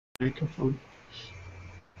Microphone.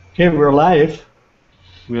 Okay, we're live.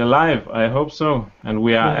 We are live, I hope so, and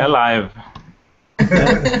we are alive.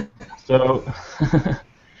 So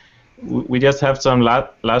we just have some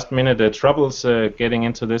last-minute troubles getting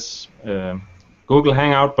into this Google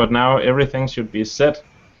Hangout, but now everything should be set.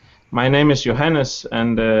 My name is Johannes,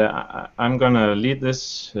 and I'm gonna lead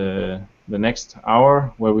this the next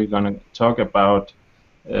hour, where we're gonna talk about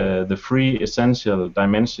the 3 essential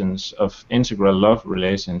dimensions of integral love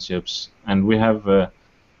relationships, and we have the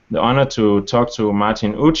honor to talk to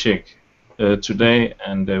Martin Ucik today,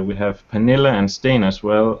 and we have Pernille and Steen as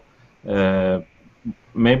well.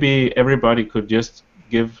 Maybe everybody could just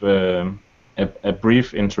give a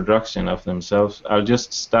brief introduction of themselves. I'll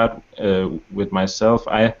just start with myself.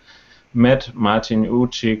 I met Martin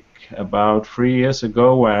Ucik about 3 years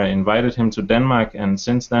ago, where I invited him to Denmark, and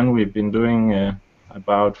since then we've been doing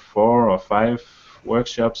about 4 or 5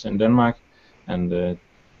 workshops in Denmark, and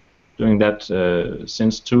doing that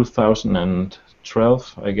since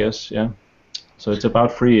 2012, I guess, yeah. So it's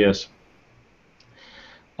about 3 years.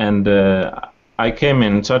 And I came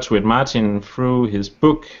in touch with Martin through his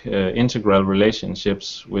book, Integral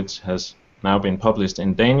Relationships, which has now been published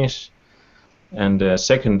in Danish, and the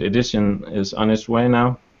 2nd edition is on its way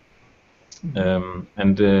now.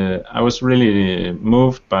 I was really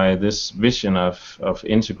moved by this vision of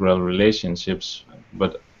integral relationships,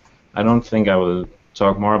 but I don't think I will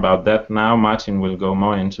talk more about that now. Martin will go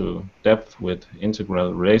more into depth with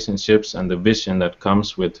integral relationships and the vision that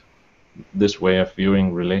comes with this way of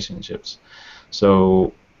viewing relationships.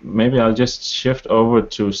 So maybe I'll just shift over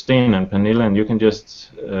to Steen and Pernille, and you can just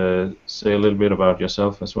say a little bit about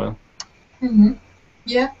yourself as well.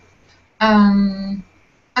 Yeah. I'm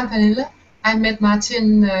Pernille. I met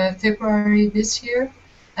Martin February this year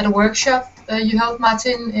at a workshop you held,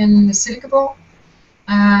 Martin, in Silkeborg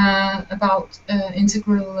about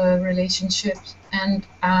integral relationships. And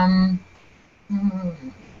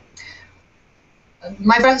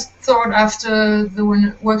my first thought after the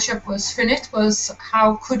workshop was finished was,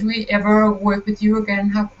 how could we ever work with you again?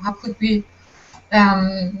 How could we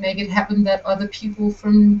make it happen that other people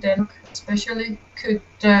from Denmark especially could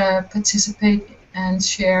participate and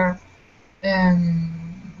share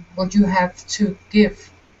what you have to give,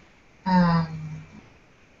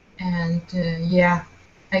 yeah,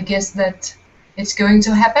 I guess that it's going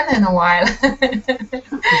to happen in a while.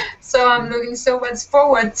 So I'm looking so much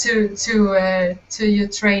forward to your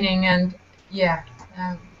training, and yeah,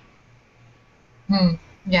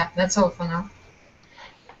 yeah, that's all for now.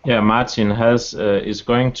 Yeah, Martin is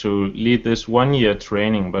going to lead this 1-year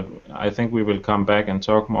training, but I think we will come back and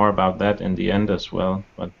talk more about that in the end as well.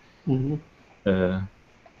 But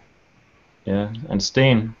yeah, and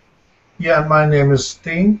Steen. Yeah, my name is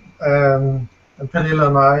Steen, and Pernille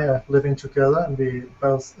and I are living together, and we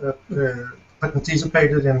both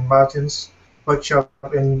participated in Martin's workshop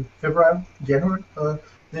in January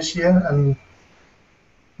this year, and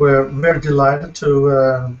we're very delighted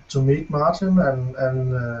to meet Martin and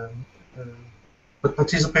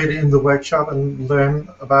participate in the workshop and learn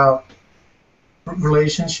about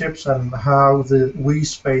relationships and how the we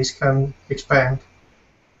space can expand.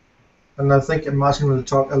 And I think Martin will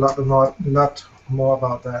talk a lot more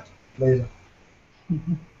about that later.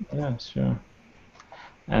 Yeah, sure.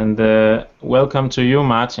 And welcome to you,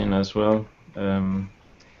 Martin, as well.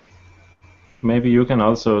 Maybe you can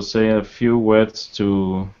also say a few words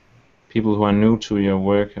to people who are new to your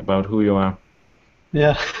work about who you are.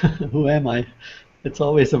 Yeah, who am I? It's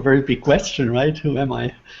always a very big question, right? Who am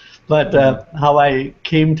I? But how I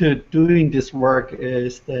came to doing this work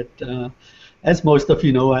is that, as most of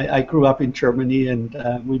you know, I grew up in Germany, and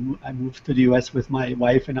I moved to the US with my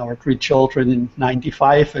wife and our 3 children in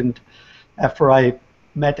 '95. And after I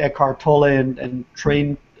met Eckhart Tolle and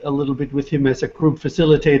trained a little bit with him as a group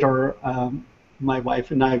facilitator, my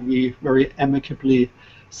wife and I, we very amicably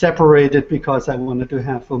separated because I wanted to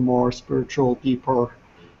have a more spiritual, deeper,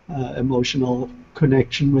 emotional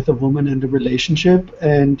connection with a woman and a relationship.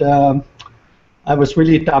 And I was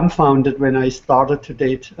really dumbfounded when I started to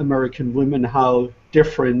date American women how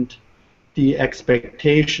different the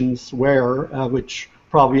expectations were, which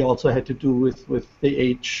probably also had to do with the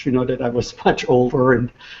age, you know, that I was much older, and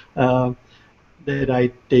that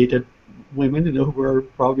I dated women, you know, who were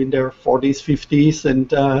probably in their 40s, 50s,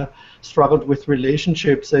 and struggled with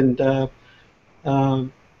relationships. And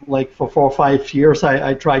like for 4 or 5 years,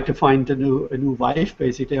 I tried to find a new wife.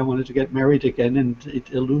 Basically, I wanted to get married again, and it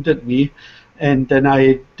eluded me. And then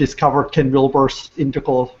I discovered Ken Wilber's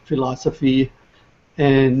integral philosophy,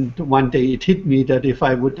 and one day it hit me that if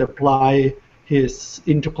I would apply his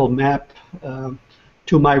integral map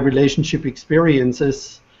to my relationship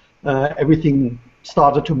experiences, everything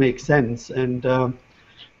started to make sense. And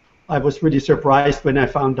I was really surprised when I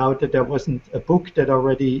found out that there wasn't a book that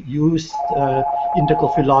already used integral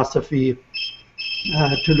philosophy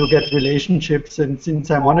to look at relationships. And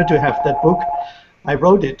since I wanted to have that book, I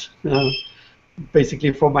wrote it.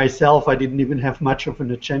 Basically for myself. I didn't even have much of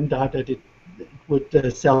an agenda that it would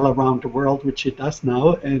sell around the world, which it does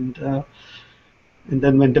now. And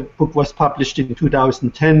then when the book was published in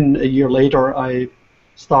 2010, a year later, I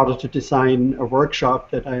started to design a workshop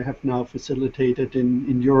that I have now facilitated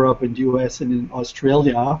in Europe and US and in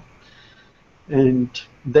Australia. And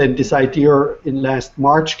then this idea in last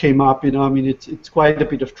March came up. I mean, it's quite a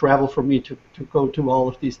bit of travel for me to go to all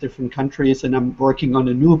of these different countries, and I'm working on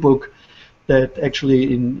a new book that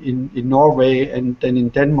actually in Norway and then in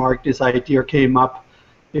Denmark, this idea came up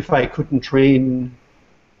if I couldn't train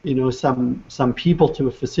some people to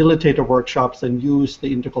facilitate the workshops and use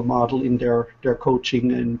the integral model in their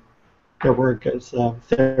coaching and their work as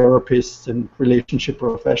therapists and relationship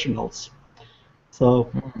professionals. So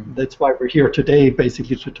that's why we're here today,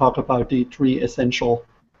 basically to talk about the 3 essential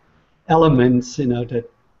elements that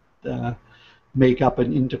make up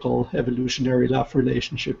an integral evolutionary love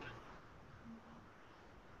relationship.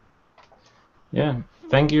 Yeah,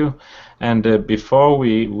 thank you. And before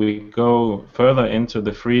we go further into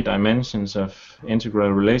the 3 dimensions of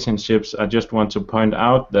integral relationships, I just want to point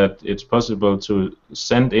out that it's possible to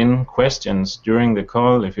send in questions during the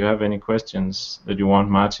call. If you have any questions that you want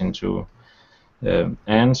Martin to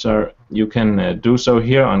answer, you can do so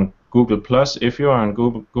here on Google+. If you are on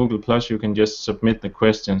Google+, you can just submit the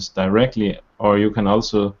questions directly, or you can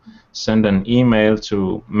also send an email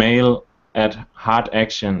to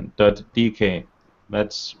mail@heartaction.dk.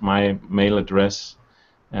 That's my mail address,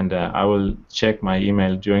 and I will check my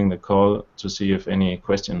email during the call to see if any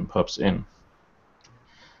question pops in.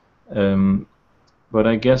 But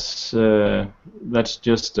I guess that's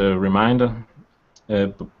just a reminder,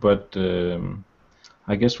 but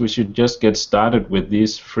I guess we should just get started with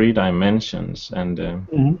these 3 dimensions. And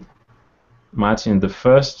Martin, the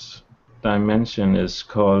first dimension is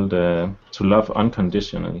called to love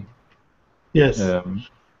unconditionally. Yes.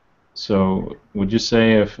 So would you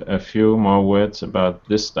say a few more words about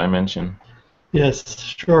this dimension? Yes,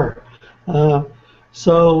 sure.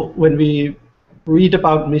 So when we read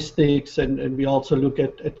about mystics and we also look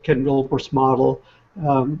at Ken Wilber's model,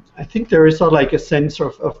 I think there is like a sense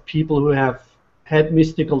of people who have had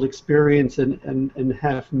mystical experience and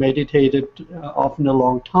have meditated often a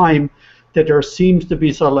long time, that there seems to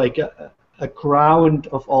be sort of like a ground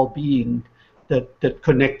of all being that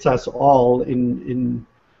connects us all in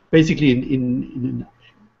basically in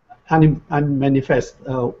an unmanifest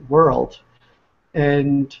world.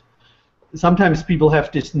 And sometimes people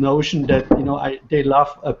have this notion that they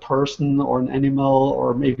love a person or an animal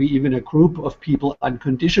or maybe even a group of people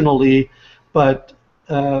unconditionally, but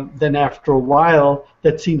then after a while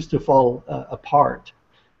that seems to fall apart.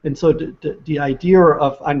 And so the idea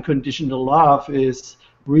of unconditional love is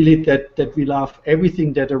really that we love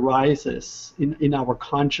everything that arises in our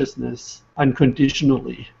consciousness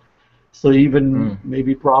unconditionally. So even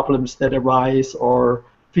maybe problems that arise or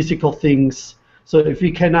physical things. So if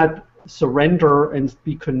we cannot surrender and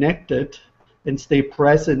be connected and stay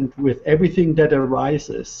present with everything that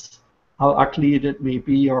arises, how ugly it may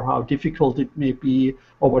be or how difficult it may be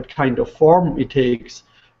or what kind of form it takes,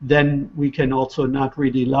 then we can also not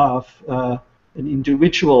really love an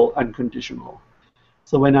individual unconditional.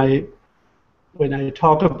 So when I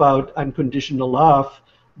talk about unconditional love,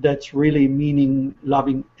 that's really meaning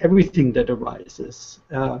loving everything that arises.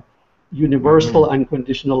 Universal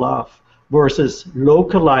unconditional love versus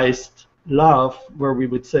localized love, where we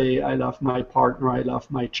would say, I love my partner, I love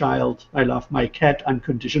my child, I love my cat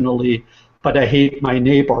unconditionally, but I hate my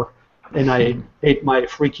neighbor, and I hate my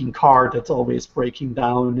freaking car that's always breaking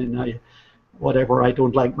down, and I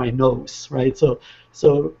don't like my nose, right? So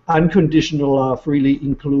unconditional love really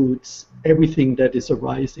includes everything that is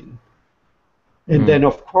arising. And then,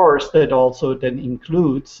 of course, that also then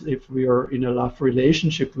includes, if we are in a love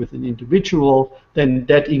relationship with an individual, then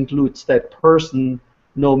that includes that person,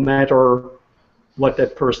 no matter what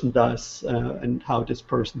that person does and how this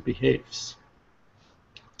person behaves.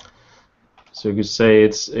 So you could say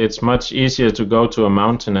it's much easier to go to a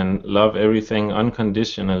mountain and love everything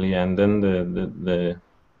unconditionally, and then the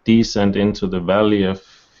descent into the valley of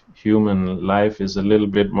human life is a little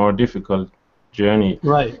bit more difficult journey.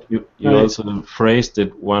 Right. You also phrased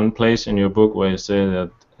it one place in your book where you say that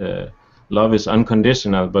love is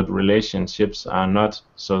unconditional, but relationships are not.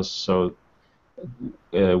 So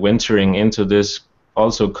venturing into this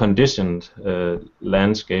also conditioned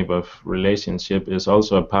landscape of relationship is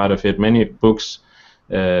also a part of it. Many books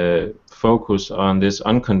focus on this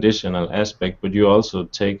unconditional aspect, but you also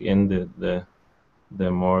take in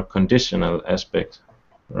the more conditional aspect,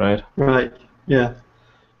 right? Right. Yeah.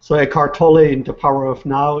 So Eckhart Tolle in The Power of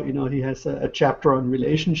Now, you know, he has a chapter on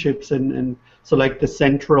relationships, and so like the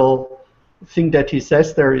central thing that he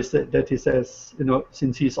says there is that he says, you know,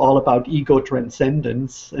 since he's all about ego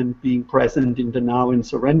transcendence and being present in the now and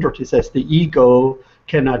surrendered, he says the ego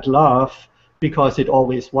cannot love because it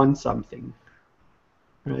always wants something,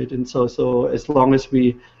 right? And so as long as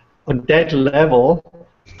we on that level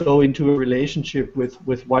go into a relationship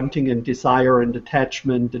with wanting and desire and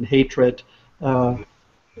attachment and hatred,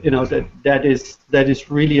 you know, that is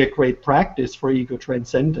really a great practice for ego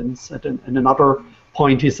transcendence. And another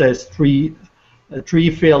point, he says, three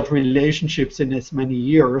failed relationships in as many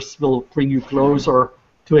years will bring you closer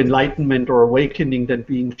to enlightenment or awakening than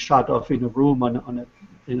being shut off in a room on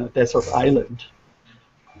a desert island.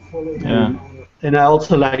 Yeah. And I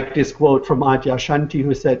also like this quote from Adyashanti,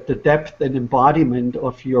 who said, the depth and embodiment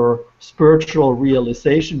of your spiritual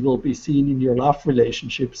realization will be seen in your love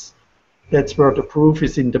relationships. That's where the proof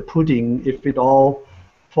is in the pudding. If it all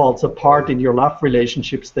falls apart in your love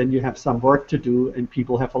relationships, then you have some work to do, and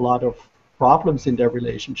people have a lot of problems in their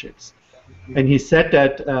relationships. And he said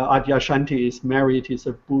that Adyashanti is married. He's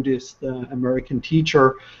a Buddhist American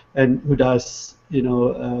teacher, and who does, you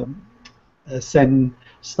know, Zen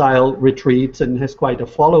style retreats and has quite a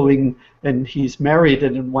following. And he's married,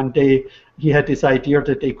 and then one day he had this idea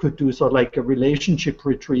that they could do sort of like a relationship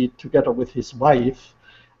retreat together with his wife.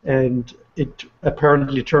 And it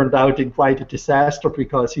apparently turned out in quite a disaster,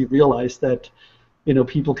 because he realized that, you know,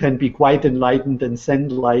 people can be quite enlightened and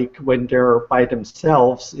Zen-like when they're by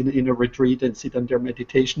themselves in a retreat and sit on their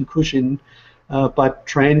meditation cushion, but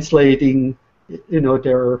translating, you know,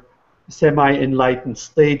 their semi-enlightened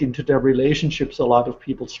state into their relationships, a lot of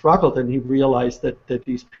people struggled, and he realized that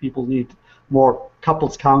these people need more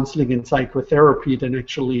couples counseling and psychotherapy than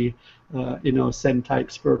actually, you know,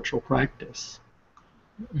 Zen-type spiritual practice.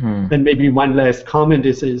 And maybe one last comment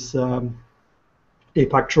is Deepak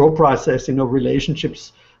Chopra says, you know,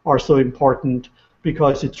 relationships are so important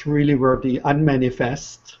because it's really where the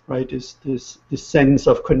unmanifest, right, is this sense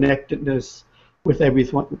of connectedness with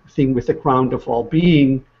everything, with the ground of all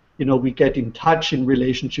being. You know, we get in touch in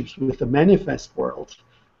relationships with the manifest world,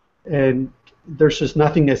 and there's just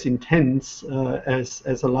nothing as intense as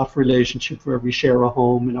a love relationship where we share a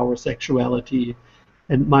home and our sexuality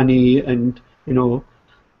and money and, you know,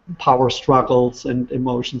 power struggles and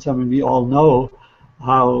emotions. I mean, we all know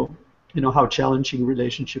how, you know, how challenging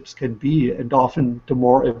relationships can be, and often the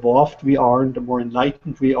more evolved we are and the more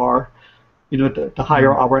enlightened we are, you know, the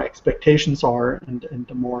higher our expectations are, and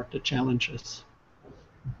the more the challenges.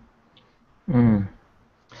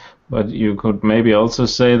 But you could maybe also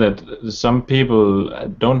say that some people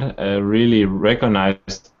don't really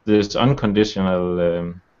recognize this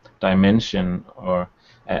unconditional dimension, or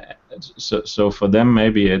so for them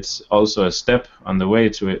maybe it's also a step on the way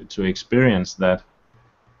to experience that.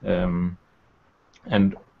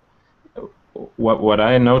 And what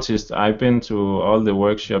I noticed, I've been to all the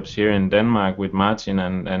workshops here in Denmark with Martin,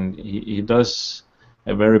 and he does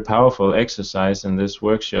a very powerful exercise in this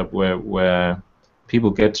workshop where people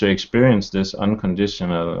get to experience this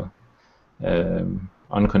unconditional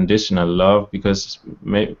love, because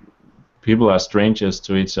people are strangers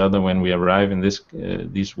to each other when we arrive in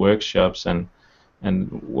these workshops, and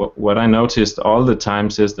what I noticed all the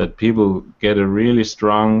times is that people get a really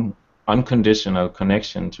strong unconditional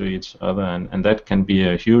connection to each other, and that can be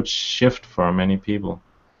a huge shift for many people.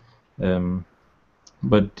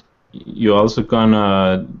 But you're also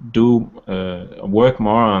gonna do work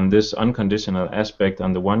more on this unconditional aspect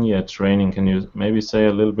on the 1-year training. Can you maybe say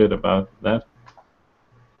a little bit about that?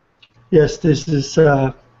 Yes, this is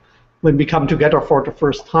when we come together for the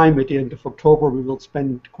first time at the end of October. We will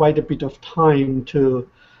spend quite a bit of time to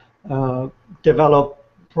develop,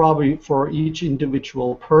 probably for each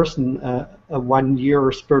individual person, a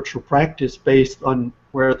 1-year spiritual practice based on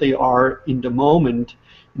where they are in the moment,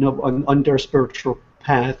 you know, on their spiritual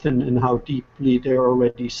path, and how deeply they're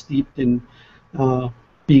already steeped in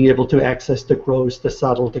being able to access the gross, the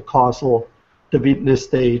subtle, the causal, the witness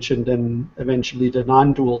stage, and then eventually the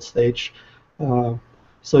non-dual stage,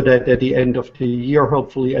 so that at the end of the year,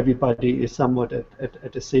 hopefully everybody is somewhat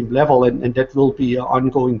at the same level, and that will be an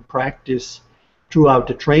ongoing practice throughout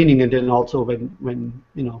the training, and then also when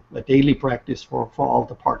you know, a daily practice for all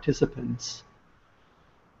the participants.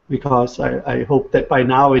 Because I hope that by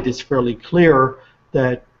now it is fairly clear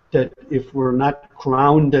that that if we're not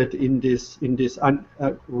grounded in this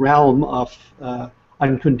realm of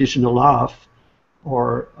unconditional love,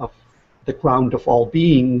 or of the ground of all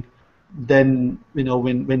being, then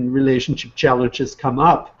when relationship challenges come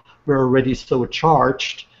up, we're already so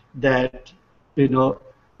charged that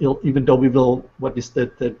even though we will, what is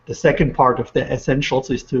the second part of the essentials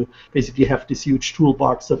is to basically have this huge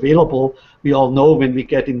toolbox available. We all know when we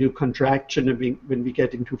get into contraction and when we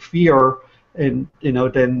get into fear, and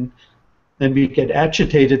then we get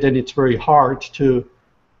agitated, and it's very hard to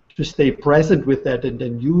stay present with that and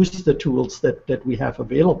then use the tools that we have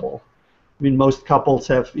available. I mean, most couples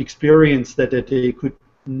have experienced that they could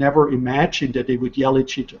never imagine that they would yell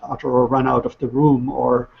at each other or run out of the room,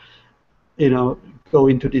 or go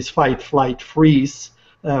into this fight, flight, freeze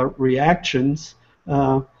reactions.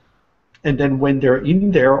 And then when they're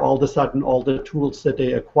in there, all of a sudden, all the tools that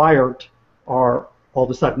they acquired are all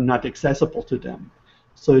of a sudden not accessible to them.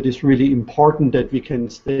 So it is really important that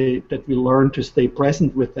we learn to stay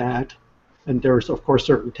present with that. And there's, of course,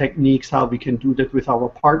 certain techniques how we can do that with our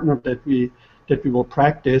partner that we will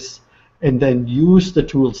practice, and then use the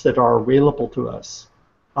tools that are available to us.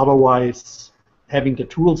 Otherwise, having the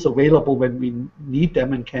tools available when we need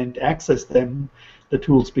them and can't access them, the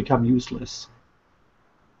tools become useless.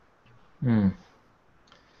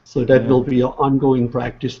 So that will be an ongoing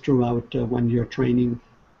practice throughout 1 year training.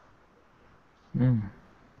 And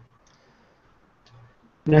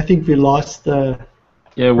I think we lost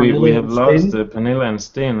we have lost Pernille and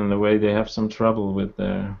Steen in the way. They have some trouble with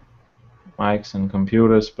their mics and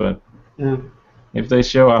computers, but if they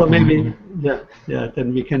show up, so maybe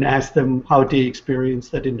then we can ask them how they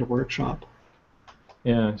experienced that in the workshop.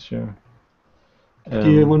 Yeah, sure.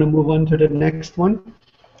 Do you want to move on to the next one?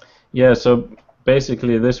 Yeah. So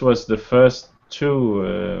basically, this was the first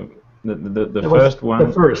two. The first one.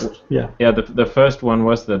 The first, yeah. Yeah. The first one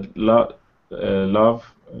was the love,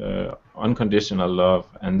 unconditional love,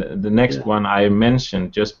 and the next one I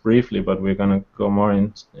mentioned just briefly, but we're gonna go more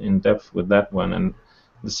in depth with that one. And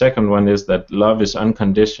the second one is that love is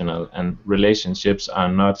unconditional and relationships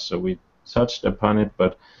are not. So we touched upon it,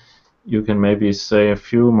 but you can maybe say a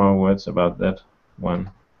few more words about that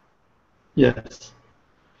one. Yes,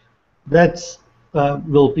 that's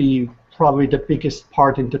will be probably the biggest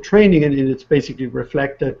part in the training, and it's basically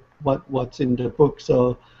reflected what's in the book.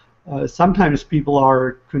 So sometimes people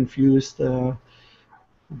are confused. I'm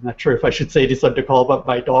not sure if I should say this on the call, but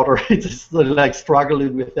my daughter is sort of like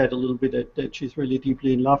struggling with that a little bit, that she's really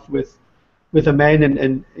deeply in love with a man,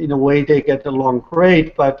 and in a way they get along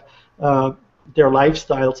great, but their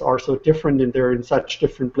lifestyles are so different, and they're in such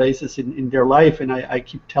different places in their life, and I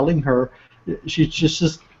keep telling her she's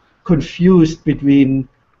just confused between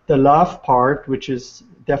the love part, which is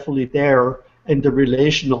definitely there, and the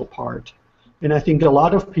relational part. And I think a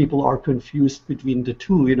lot of people are confused between the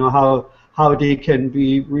two, how they can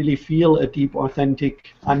really feel a deep,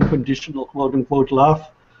 authentic, unconditional, quote-unquote, love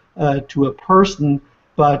to a person,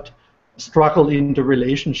 but struggle in the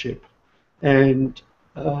relationship. And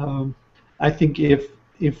I think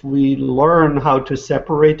if we learn how to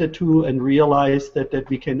separate the two and realize that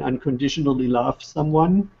we can unconditionally love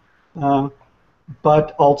someone,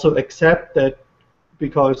 but also accept that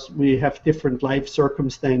because we have different life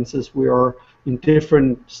circumstances, we are in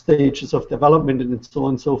different stages of development and so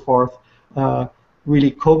on and so forth,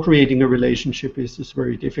 really co-creating a relationship is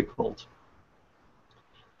very difficult.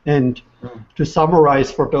 And to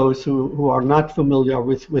summarize for those who are not familiar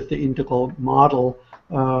with the integral model,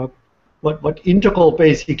 what integral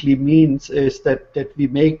basically means is that we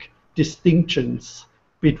make distinctions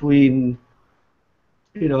between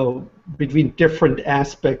different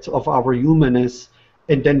aspects of our humanness,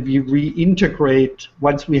 and then we reintegrate,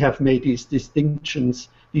 once we have made these distinctions,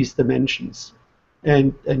 these dimensions.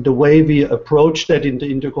 And the way we approach that in the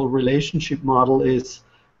integral relationship model is,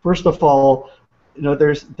 first of all,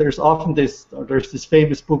 there's often this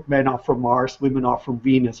famous book, Men Are From Mars, Women Are From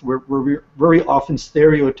Venus, where we very often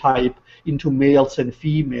stereotype into males and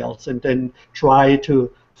females, and then try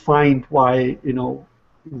to find why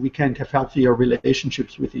we can't have healthier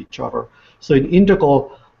relationships with each other. So in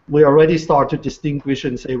integral, we already start to distinguish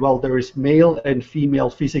and say, well, there is male and female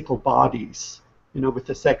physical bodies, with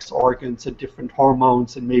the sex organs and different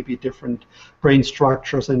hormones and maybe different brain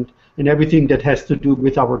structures and everything that has to do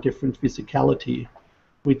with our different physicality.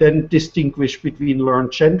 We then distinguish between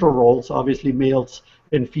learned gender roles. Obviously, males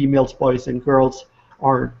and females, boys and girls,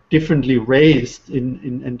 are differently raised,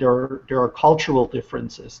 and there are cultural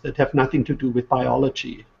differences that have nothing to do with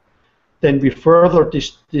biology. Then we further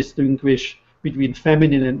distinguish between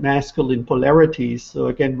feminine and masculine polarities. So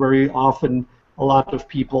again, very often a lot of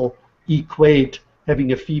people equate having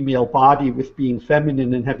a female body with being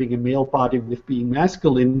feminine and having a male body with being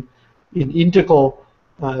masculine. In integral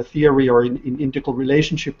theory or in integral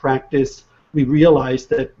relationship practice, we realize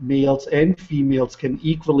that males and females can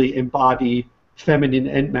equally embody feminine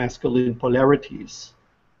and masculine polarities.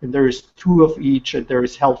 And there is two of each, and there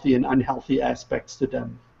is healthy and unhealthy aspects to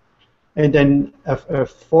them. And then a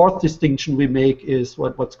fourth distinction we make is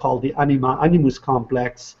what's called the anima-animus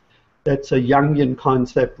complex. That's a Jungian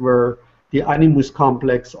concept where the animus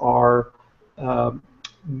complex are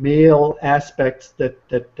male aspects that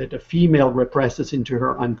a female represses into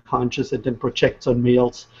her unconscious and then projects on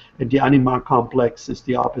males. And the anima complex is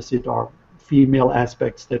the opposite, are female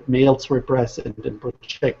aspects that males repress and then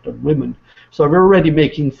project on women. So we're already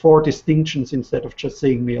making four distinctions instead of just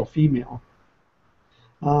saying male-female.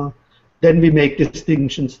 Then we make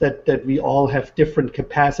distinctions that we all have different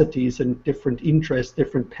capacities and different interests,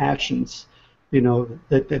 different passions,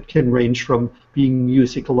 that can range from being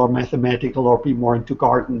musical or mathematical or be more into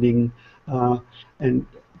gardening, and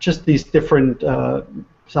just these different,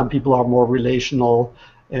 some people are more relational,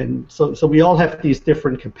 and so we all have these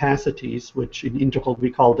different capacities, which in integral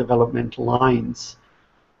we call developmental lines.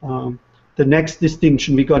 The next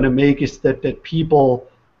distinction we're going to make is that people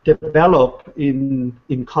develop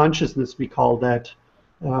in consciousness, we call that,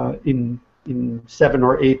 in 7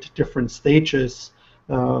 or 8 different stages,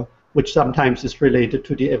 which sometimes is related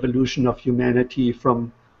to the evolution of humanity from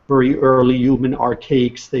very early human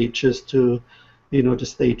archaic stages to the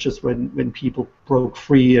stages when people broke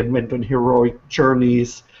free and went on heroic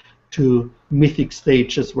journeys, to mythic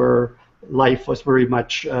stages where life was very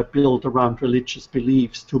much built around religious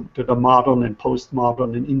beliefs, to the modern and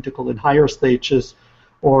postmodern and integral and higher stages.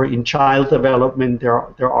 Or in child development,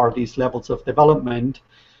 there are these levels of development.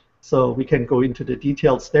 So we can go into the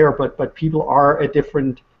details there, but people are at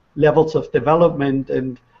different levels of development.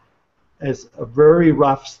 And as a very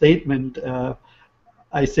rough statement,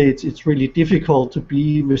 I say it's really difficult to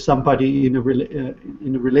be with somebody in a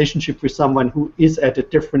relationship with someone who is at a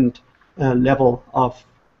different level of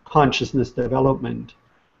consciousness development.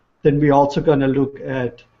 Then we're also going to look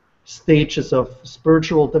at stages of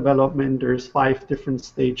spiritual development. There's 5 different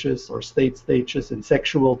stages or state stages in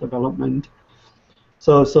sexual development.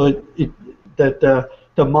 So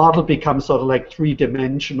the model becomes sort of like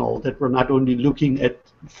 3-dimensional, that we're not only looking at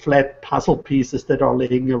flat puzzle pieces that are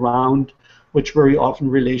laying around, which very often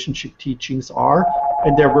relationship teachings are,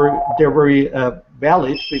 and they're very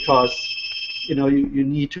valid, because you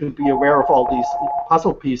need to be aware of all these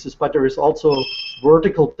puzzle pieces, but there is also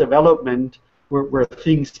vertical development where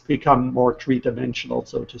things become more 3-dimensional,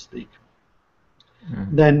 so to speak.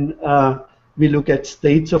 Mm-hmm. Then we look at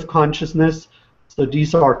states of consciousness. So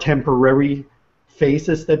these are temporary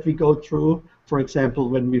phases that we go through. For example,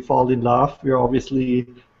 when we fall in love, we're obviously,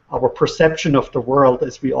 our perception of the world,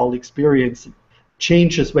 as we all experience,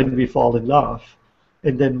 changes when we fall in love.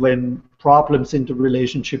 And then when problems in the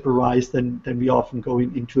relationship arise, then we often go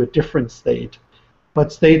into a different state.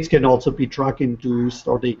 But states can also be drug-induced,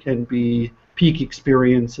 or they can be peak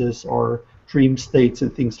experiences or dream states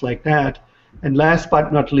and things like that. And last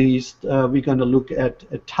but not least, we're going to look at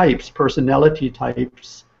types, personality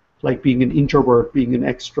types, like being an introvert, being an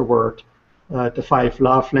extrovert, the 5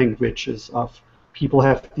 love languages of people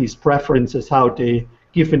have these preferences, how they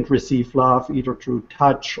give and receive love, either through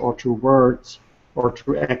touch or through words or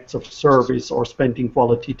through acts of service or spending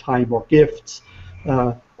quality time or gifts.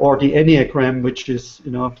 Or the Enneagram, which is,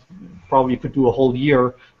 probably you could do a whole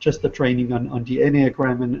year just the training on the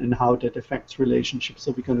Enneagram and how that affects relationships.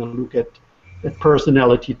 So we're going to look at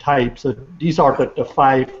personality types. So these are the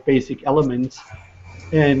 5 basic elements.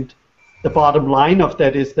 And the bottom line of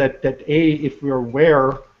that is that if we're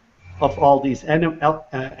aware of all these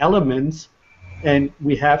elements and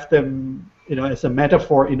we have them, as a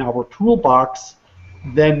metaphor in our toolbox,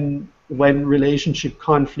 then when relationship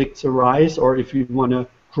conflicts arise, or if you want to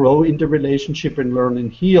grow in the relationship and learn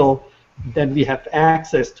and heal, then we have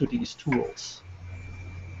access to these tools.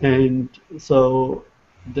 And so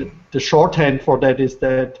the shorthand for that is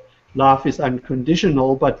that love is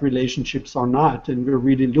unconditional, but relationships are not. And we're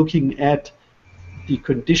really looking at the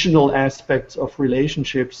conditional aspects of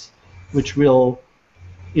relationships, which will,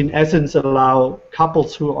 in essence, allow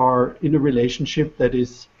couples who are in a relationship that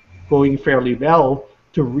is going fairly well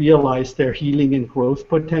to realize their healing and growth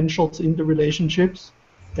potentials in the relationships.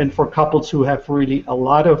 And for couples who have really a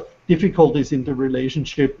lot of difficulties in the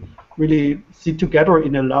relationship, really sit together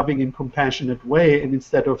in a loving and compassionate way, and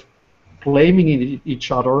instead of blaming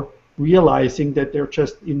each other, realizing that they're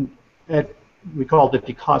just we call it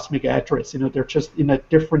the cosmic address, they're just in a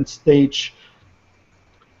different stage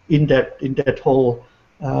in that whole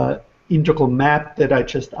integral map that I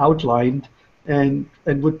just outlined, and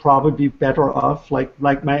would probably be better off like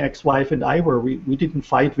my ex-wife and I were. We didn't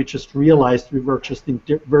fight. We just realized we were just in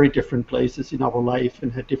very different places in our life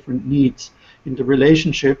and had different needs in the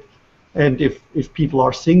relationship. And if people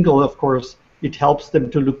are single, of course, it helps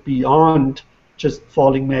them to look beyond just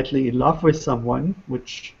falling madly in love with someone,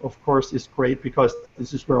 which of course is great because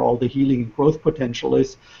this is where all the healing and growth potential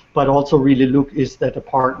is, but also really look, is that a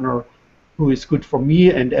partner who is good for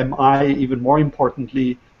me, and am I, even more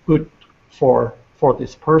importantly, good for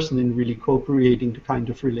this person in really co-creating the kind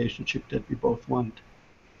of relationship that we both want.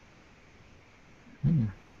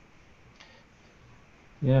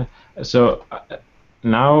 Yeah, so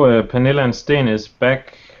now Pernille and Steen is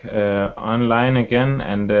back online again,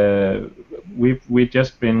 and we've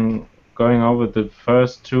just been going over the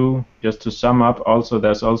first two, just to sum up. Also,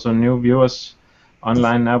 there's also new viewers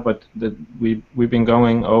online now, but we've been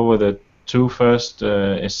going over the two first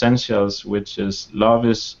essentials, which is love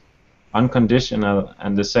is unconditional,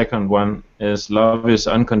 and the second one is love is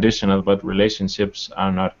unconditional, but relationships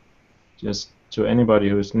are not. Just to anybody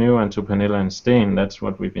who's new, and to Pernille and Steen, that's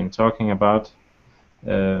what we've been talking about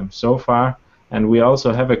so far. And we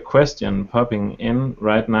also have a question popping in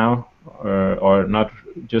right now, or not,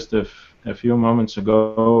 just a few moments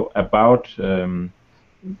ago, about the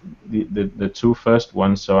two first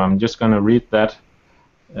ones. So I'm just going to read that.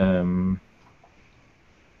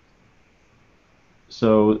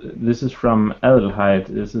 So this is from Adelheid.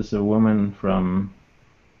 This is a woman from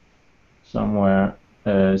somewhere.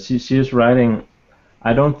 She is writing,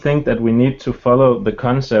 I don't think that we need to follow the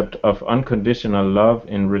concept of unconditional love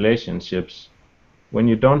in relationships. When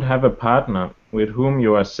you don't have a partner with whom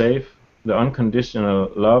you are safe, the unconditional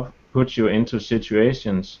love puts you into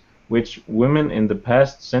situations which women in the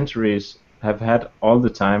past centuries have had all the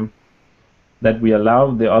time, that we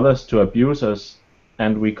allow the others to abuse us,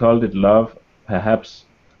 and we called it love, perhaps.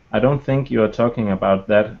 I don't think you are talking about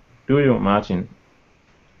that, do you, Martin?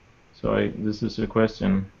 So this is a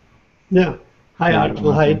question. Yeah. Hi,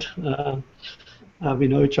 Adelheid. We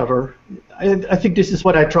know each other. I think this is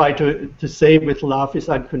what I try to say with love is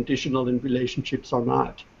unconditional and relationships are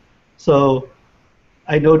not. So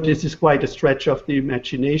I know this is quite a stretch of the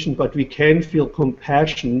imagination, but we can feel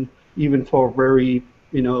compassion even for very,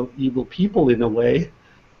 evil people in a way,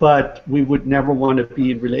 but we would never want to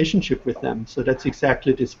be in relationship with them. So that's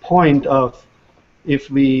exactly this point of, if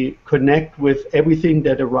we connect with everything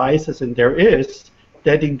that arises, and there is,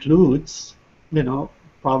 that includes,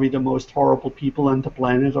 probably the most horrible people on the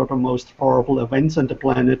planet, or the most horrible events on the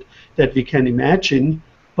planet that we can imagine,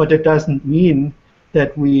 but it doesn't mean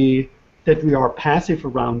that we are passive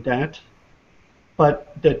around that,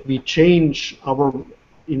 but that we change our,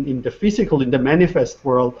 in the physical, in the manifest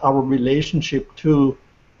world, our relationship to,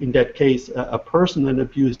 in that case, a person, an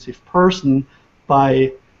abusive person,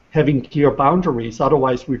 by having clear boundaries.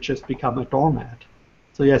 Otherwise, we just become a doormat.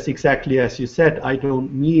 So yes, exactly as you said, I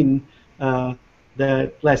don't mean that.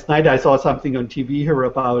 Last night I saw something on TV here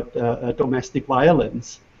about domestic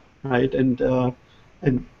violence, right? And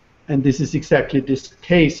this is exactly this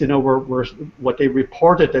case, where what they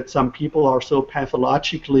reported, that some people are so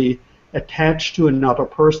pathologically attached to another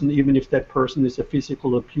person, even if that person is a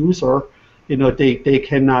physical abuser, they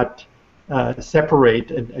cannot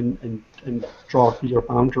separate and draw clear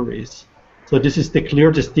boundaries. So this is the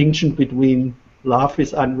clear distinction between love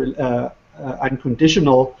is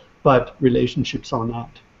unconditional, but relationships are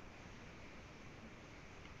not.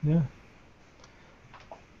 Yeah.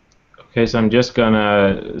 Okay, so I'm just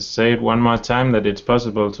gonna say it one more time, that it's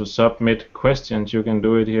possible to submit questions. You can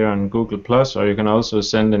do it here on Google+, or you can also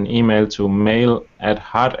send an email to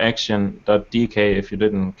mail@heartaction.dk if you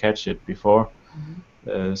didn't catch it before.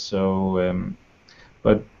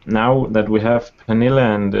 But now that we have Pernille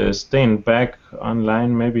and Steen back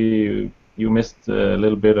online, maybe you missed a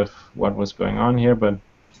little bit of what was going on here, but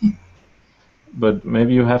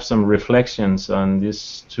maybe you have some reflections on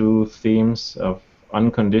these two themes of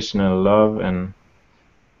unconditional love and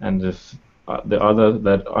the other,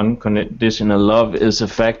 that unconditional love is a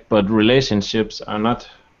fact, but relationships are not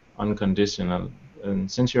unconditional. And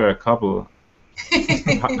since you're a couple,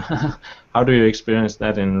 how do you experience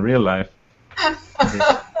that in real life?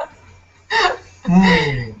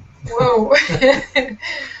 Whoa.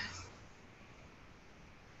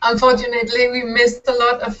 Unfortunately, we missed a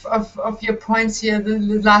lot of your points here. The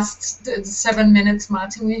last 7 minutes,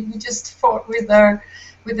 Martin. We just fought with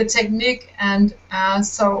the technique, and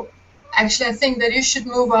so actually, I think that you should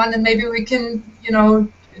move on, and maybe we can,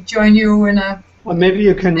 join you in a Well, maybe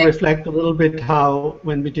you can reflect a little bit how,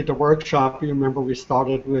 when we did the workshop, you remember we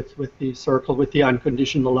started with the circle, with the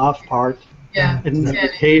unconditional love part, Yeah. and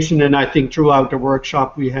meditation, and I think throughout the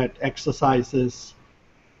workshop we had exercises,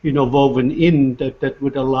 woven in that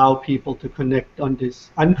would allow people to connect on this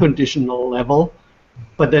unconditional level.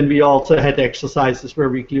 But then we also had exercises where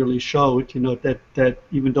we clearly showed, that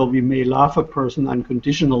even though we may love a person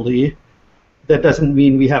unconditionally, that doesn't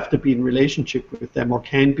mean we have to be in relationship with them or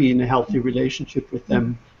can be in a healthy relationship with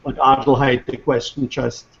them. What Adelheid, the question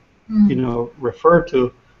just, referred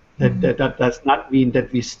to, that does not mean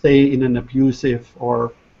that we stay in an abusive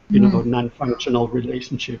or, non-functional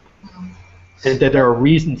relationship. And that there are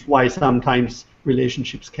reasons why sometimes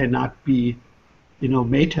relationships cannot be,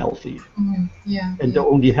 made healthy. Yeah. And the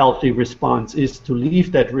only healthy response is to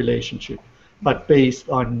leave that relationship, but based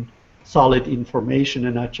on solid information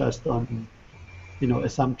and not just on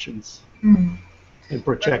assumptions and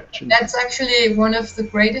projections. That's actually one of the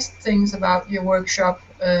greatest things about your workshop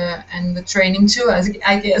and the training too,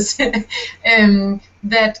 I guess,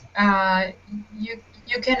 that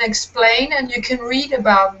you can explain and you can read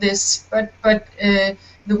about this, but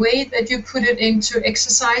the way that you put it into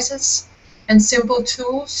exercises and simple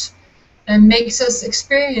tools makes us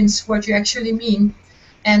experience what you actually mean,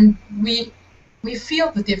 and we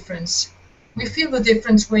feel the difference. We feel the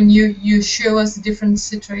difference when you show us the different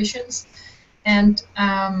situations, and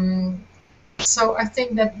so I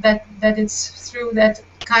think that it's through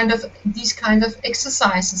these kind of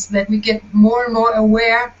exercises that we get more and more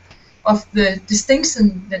aware of the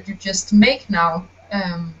distinction that you just make now,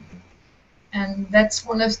 and that's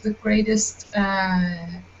one of the greatest.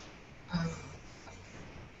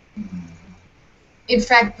 In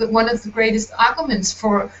fact, one of the greatest arguments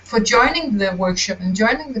for joining the workshop and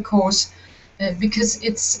joining the course. Because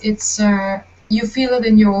it's you feel it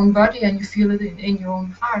in your own body and you feel it in your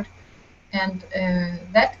own heart, and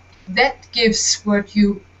that gives what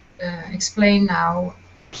you explain now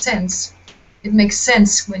sense. It makes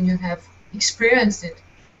sense when you have experienced it.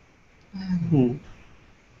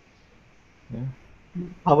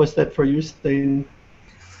 How was that for you, Steen?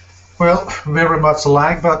 Well, very much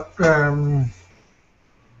alike, but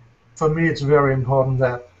for me it's very important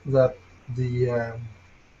that the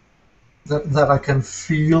that I can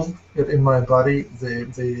feel it in my body,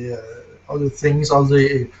 all the things, all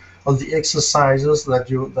the exercises that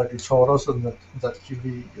you taught us and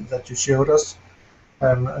that you showed us,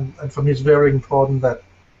 and for me it's very important that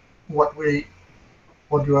what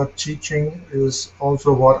you are teaching is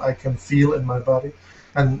also what I can feel in my body,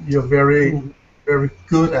 and you're very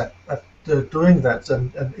good at doing that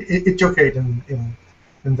and educating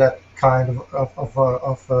in that kind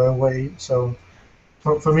of way. So.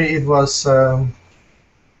 For me, it was a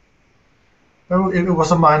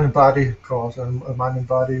mind and body course and a mind and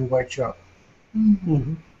body workshop.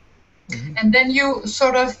 And then you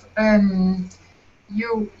sort of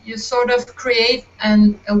you sort of create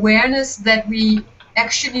an awareness that we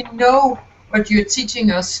actually know what you're teaching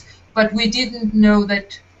us, but we didn't know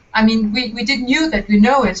that. I mean, we didn't knew that we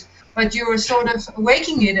know it, but you were sort of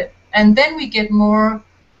awakening it, and then we get more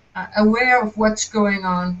aware of what's going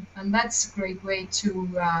on, and that's a great way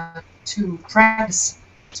to practice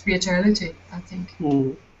spirituality, I think.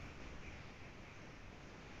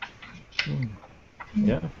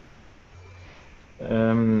 Yeah.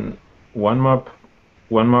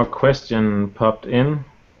 One more question popped in.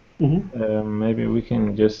 Maybe we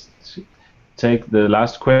can just take the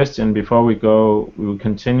last question before we go. We will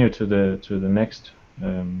continue to the next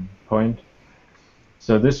point.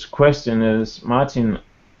 So this question is, Martin,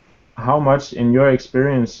 how much, in your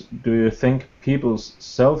experience, do you think people's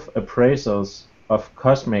self-appraisals of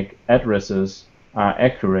cosmic addresses are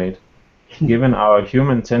accurate, given our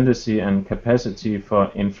human tendency and capacity for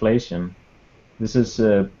inflation? This is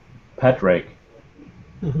Patrick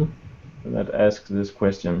that asked this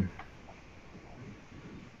question.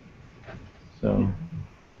 So,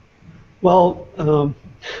 well,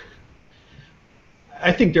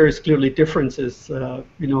 I think there is clearly differences,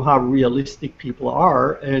 how realistic people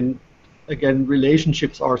are, and again,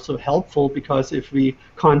 relationships are so helpful because if we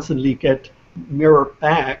constantly get mirrored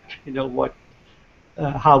back,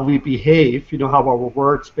 how we behave, how our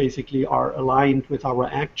words basically are aligned with our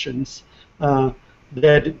actions,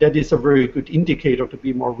 that is a very good indicator to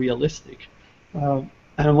be more realistic.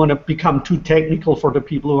 I don't want to become too technical for the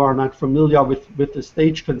people who are not familiar with the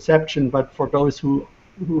stage conception, but for those who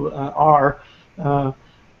are, I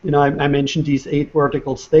mentioned these 8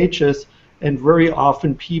 vertical stages, and very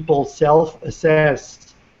often people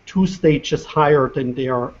self-assess 2 stages higher than they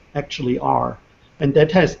actually are. And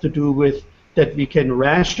that has to do with that we can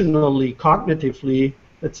rationally, cognitively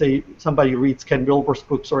let's say somebody reads Ken Wilber's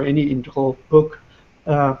books or any integral book,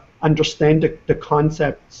 understand the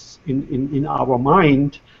concepts in our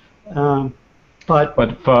mind.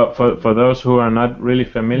 But for those who are not really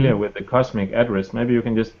familiar with the cosmic address, maybe you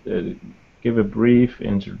can just give a brief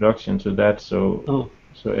introduction to that, so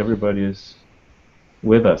everybody is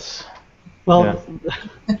with us. Well,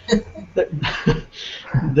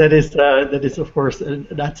 that is of course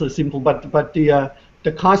not so simple. But the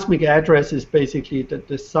cosmic address is basically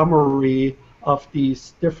the summary of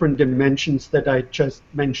these different dimensions that I just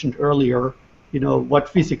mentioned earlier. You know, what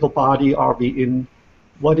physical body are we in?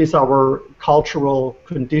 What is our cultural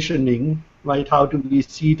conditioning, right? How do we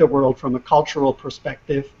see the world from a cultural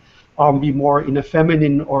perspective? Are we more in a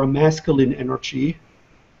feminine or a masculine energy?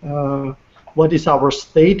 What is our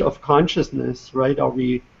state of consciousness, right? Are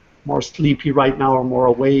we more sleepy right now or more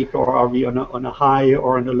awake, or are we on a high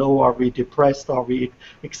or on a low? Are we depressed? Are we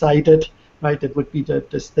excited, right? That would be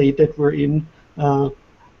the state that we're in.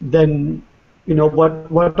 Then, you know,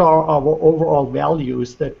 what are our overall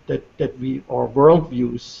values that we, or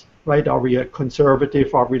worldviews, right? Are we a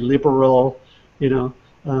conservative? Are we liberal? You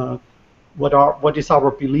know, what is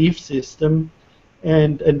our belief system?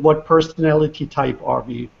 And what personality type are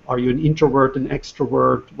we? Are you an introvert, an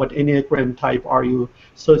extrovert? What Enneagram type are you?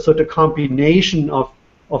 So the combination of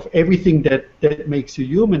everything that makes you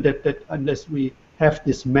human, that unless we have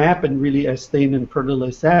this map and really, as Steen and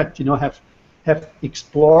Pernille said, you know, have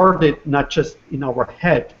explored it not just in our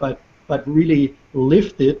head, but really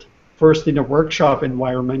lived it first in a workshop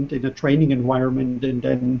environment, in a training environment, and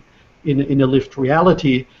then in a lived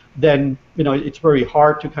reality, then, you know, it's very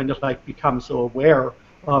hard to kind of like become so aware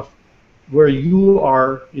of where you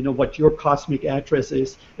are, you know, what your cosmic address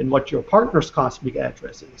is and what your partner's cosmic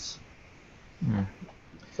address is. Mm.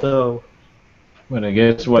 So, but I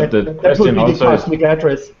guess what the that question would be also the cosmic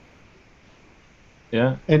address.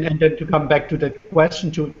 Yeah. And then to come back to that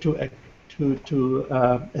question, to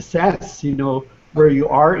assess, you know, where you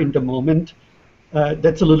are in the moment.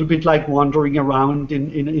 That's a little bit like wandering around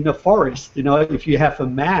in a forest. You know, if you have a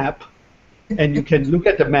map and you can look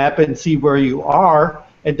at the map and see where you are,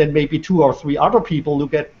 and then maybe 2 or 3 other people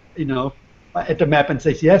look at, you know, at the map and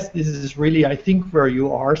says, yes, this is really, I think, where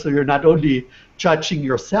you are. So you're not only judging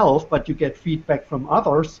yourself, but you get feedback from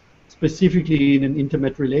others, specifically in an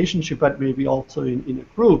intimate relationship, but maybe also in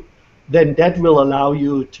a group. Then that will allow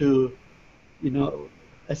you to, you know,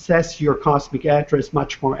 assess your cosmic address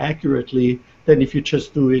much more accurately than if you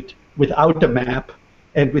just do it without the map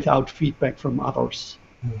and without feedback from others.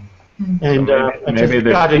 Mm-hmm. And so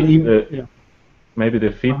maybe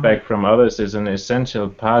the feedback from others is an essential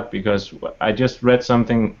part, because I just read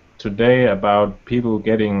something today about people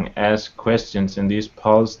getting asked questions in these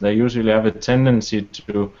polls. They usually have a tendency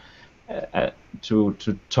to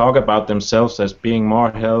talk about themselves as being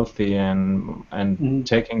more healthy and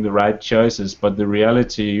taking the right choices, but the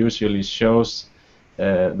reality usually shows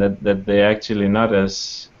that they're actually not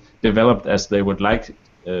as developed as they would like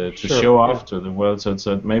to show off to the world.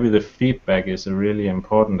 So maybe the feedback is a really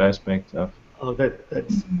important aspect of. Oh,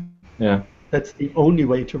 that's the only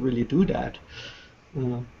way to really do that.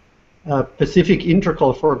 Pacific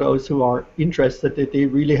Integral, for those who are interested, they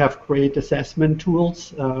really have great assessment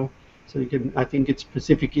tools. So you can, I think it's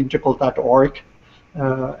pacificintegral.org,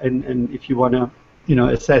 and if you want to, you know,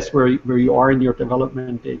 assess where you are in your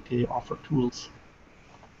development, they offer tools.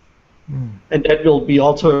 And that will be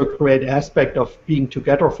also a great aspect of being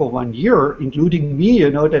together for 1 year, including me,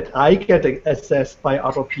 you know, that I get assessed by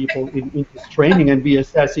other people in this training, and we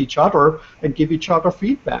assess each other and give each other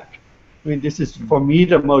feedback. I mean, this is for me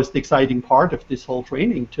the most exciting part of this whole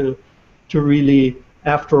training, to really,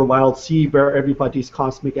 after a while, see where everybody's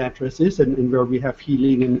cosmic address is and where we have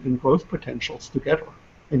healing and growth potentials together,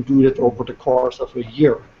 and do it over the course of a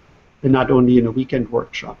year, and not only in a weekend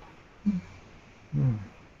workshop.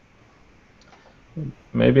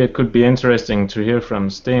 Maybe it could be interesting to hear from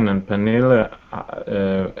Steen and Pernille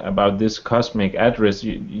about this cosmic address.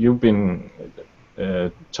 You've been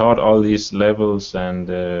taught all these levels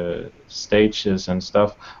and stages and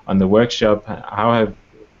stuff on the workshop.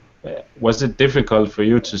 Was it difficult for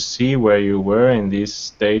you to see where you were in these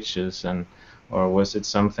stages, or was it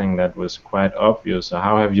something that was quite obvious? Or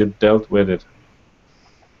how have you dealt with it?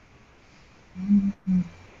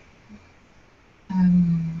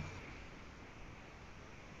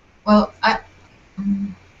 Well, I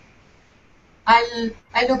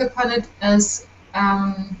look upon it as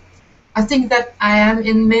I think that I am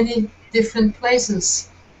in many different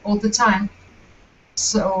places all the time.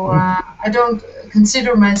 So I don't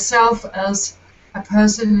consider myself as a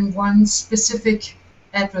person in one specific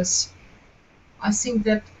address. I think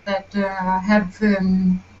that have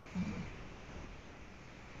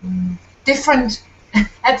different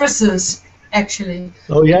addresses actually.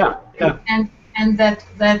 Oh yeah, yeah. And that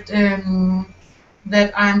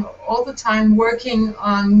I'm all the time working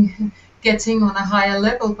on getting on a higher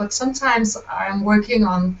level, but sometimes I'm working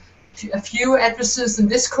on a few addresses in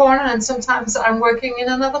this corner, and sometimes I'm working in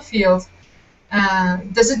another field.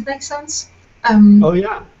 Does it make sense? Oh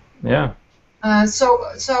yeah. Yeah.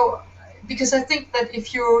 So because I think that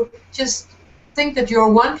if you just think that you're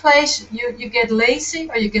one place, you get lazy,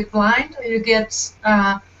 or you get blind, or you get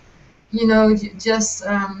just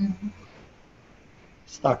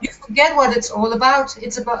Stuck. you forget what it's all about.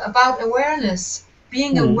 It's about awareness,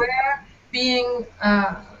 being aware, being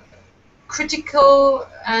critical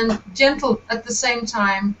and gentle at the same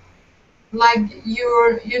time. Like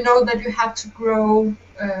you know that you have to grow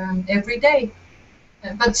every day.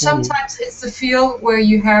 But sometimes it's the field where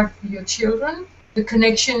you have your children, the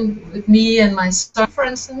connection with me and my son, for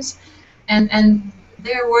instance, and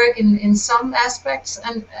their work in some aspects,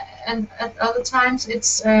 and at other times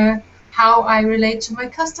it's how I relate to my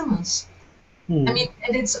customers. I mean,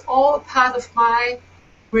 and it's all part of my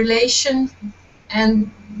relation, and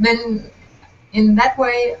then in that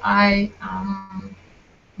way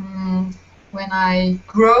when I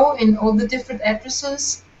grow in all the different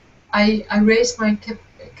addresses, I raise my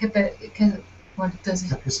capacity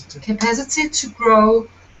to grow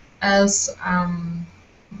as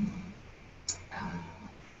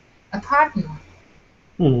a partner.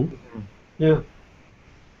 Yeah.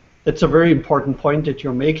 That's a very important point that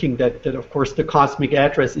you're making, that of course the cosmic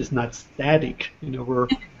address is not static. We're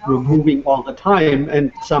moving all the time,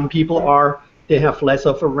 and some people they have less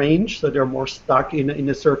of a range, so they're more stuck in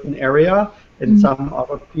a certain area, and some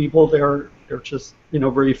other people they're just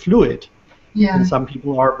very fluid. Yeah. And some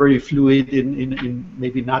people are very fluid in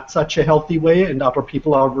maybe not such a healthy way, and other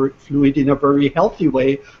people are very fluid in a very healthy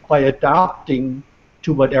way by adapting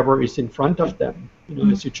to whatever is in front of them.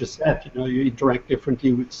 As you just said, you interact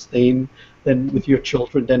differently with Steen than with your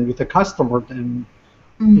children, than with a customer, than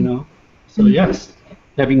So yes,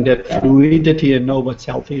 having that fluidity and know what's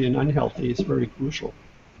healthy and unhealthy is very crucial.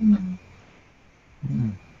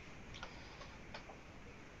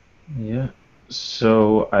 Yeah.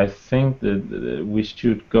 So I think that we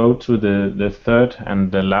should go to the third and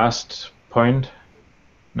the last point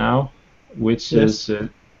now, which is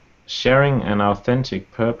sharing an authentic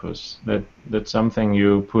purpose. That's something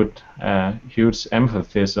you put huge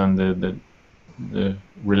emphasis on. The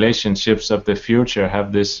relationships of the future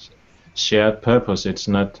have this shared purpose. It's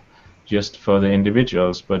not just for the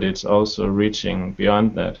individuals, but it's also reaching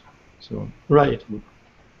beyond that. So right.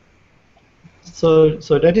 So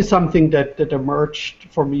that is something that emerged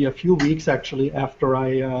for me a few weeks actually after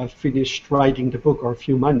I finished writing the book, or a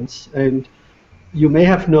few months. And you may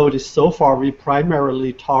have noticed so far we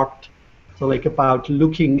primarily talked about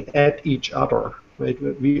looking at each other. Right?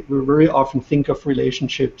 We very often think of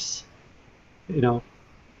relationships.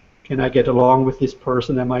 Can I get along with this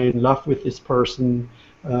person? Am I in love with this person?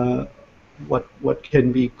 What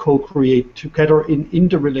can we co-create together in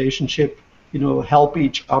the relationship? Help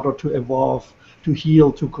each other to evolve, to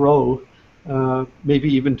heal, to grow,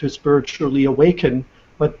 maybe even to spiritually awaken.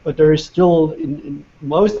 But there is still, in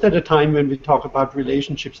most of the time when we talk about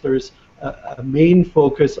relationships, there is a main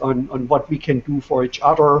focus on what we can do for each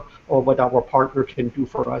other, or what our partner can do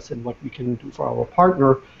for us, and what we can do for our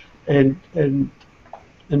partner. And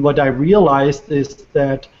what I realized is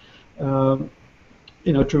that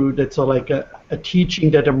that's a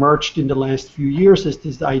teaching that emerged in the last few years, is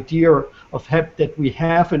this idea of that we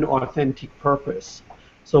have an authentic purpose.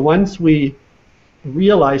 So once we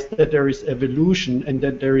realize that there is evolution and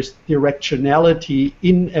that there is directionality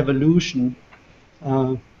in evolution,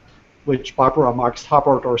 which Barbara Marx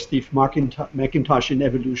Hubbard or Steve McIntosh in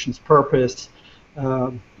Evolution's Purpose,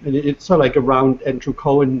 and it's around Andrew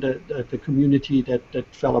Cohen, the community that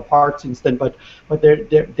fell apart since then, but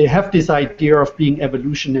they have this idea of being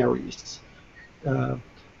evolutionaries,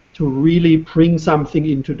 to really bring something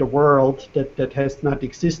into the world that has not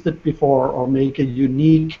existed before, or make a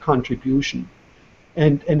unique contribution.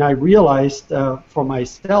 And I realized for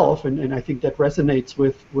myself, and I think that resonates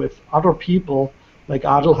with other people, like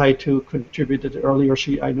Adelheid, who contributed earlier.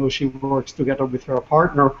 I know she works together with her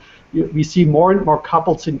partner. We see more and more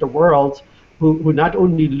couples in the world who not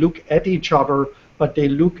only look at each other, but they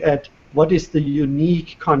look at what is the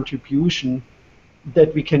unique contribution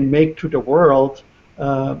that we can make to the world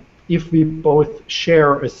if we both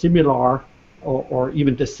share a similar or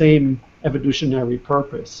even the same evolutionary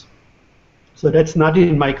purpose. So that's not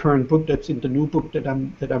in my current book. That's in the new book that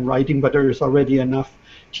I'm writing. But there is already enough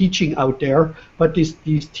teaching out there. But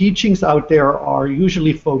these teachings out there are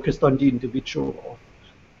usually focused on the individual.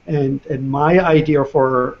 And my idea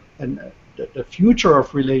for the future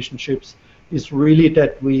of relationships is really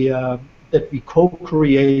that we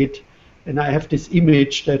co-create. And I have this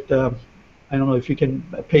image that I don't know if you can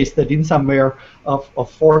paste that in somewhere of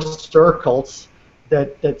 4 circles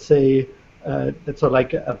that say that sort of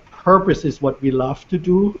like a purpose is what we love to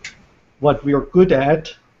do, what we are good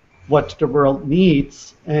at, what the world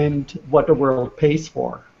needs, and what the world pays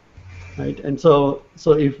for. Right? And so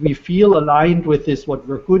if we feel aligned with this, what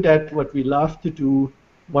we're good at, what we love to do,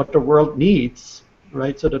 what the world needs,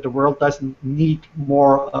 right? So that the world doesn't need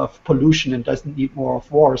more of pollution and doesn't need more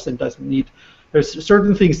of wars and doesn't need. There's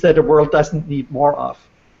certain things that the world doesn't need more of,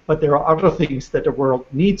 but there are other things that the world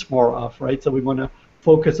needs more of, right? So we want to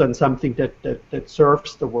focus on something that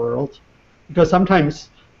serves the world, because sometimes,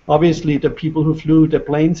 obviously, the people who flew the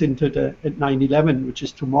planes into at 9/11, which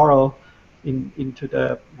is tomorrow, into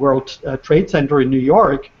the World Trade Center in New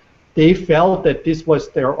York, they felt that this was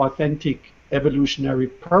their authentic evolutionary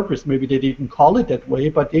purpose. Maybe they didn't call it that way,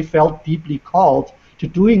 but they felt deeply called to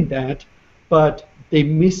doing that. But they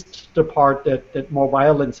missed the part that more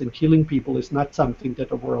violence and killing people is not something that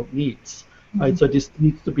the world needs. Mm-hmm. Right? So this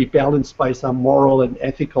needs to be balanced by some moral and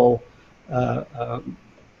ethical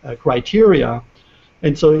criteria.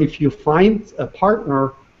 And so if you find a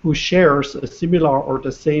partner who shares a similar or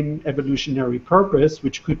the same evolutionary purpose,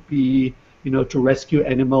 which could be, to rescue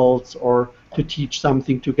animals or to teach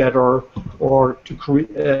something together or to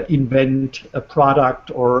invent a product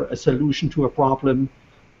or a solution to a problem,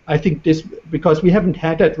 I think this, because we haven't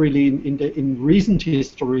had that really in recent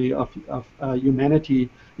history of humanity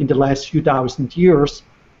in the last few thousand years,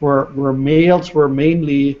 where males were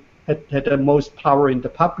mainly had the most power in the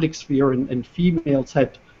public sphere and females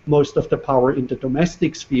had most of the power in the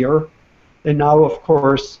domestic sphere. And now, of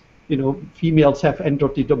course, females have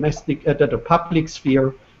entered the public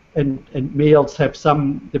sphere, and males have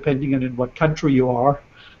some, depending on in what country you are.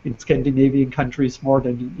 In Scandinavian countries more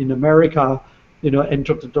than in America,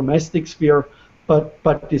 entered the domestic sphere.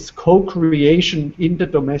 But this co-creation in the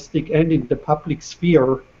domestic and in the public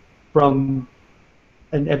sphere from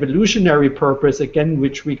an evolutionary purpose, again,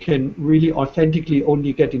 which we can really authentically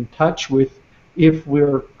only get in touch with if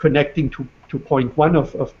we're connecting to point 1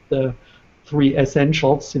 of the 3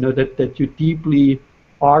 essentials, that you deeply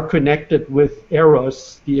are connected with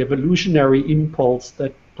Eros, the evolutionary impulse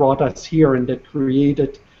that brought us here and that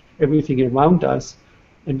created everything around us.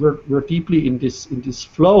 And we're deeply in this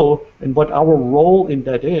flow, and what our role in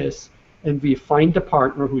that is, and we find a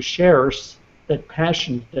partner who shares that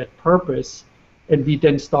passion, that purpose, and we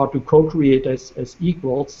then start to co-create as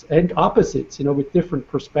equals and opposites, with different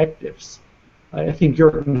perspectives. I think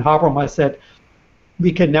Jürgen Habermas said,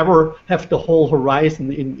 we can never have the whole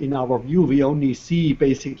horizon in our view. We only see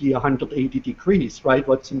basically 180 degrees, right?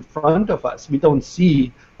 What's in front of us. We don't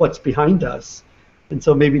see what's behind us. And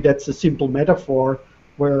so maybe that's a simple metaphor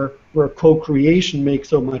where co-creation makes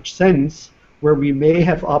so much sense, where we may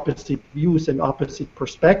have opposite views and opposite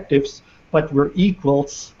perspectives, but we're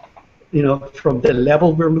equals, from the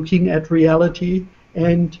level we're looking at reality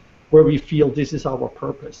and where we feel this is our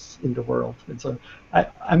purpose in the world. And so,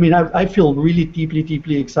 I feel really deeply,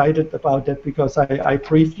 deeply excited about that, because I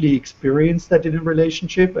briefly experienced that in a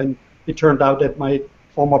relationship, and it turned out that my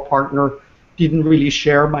former partner didn't really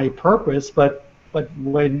share my purpose, but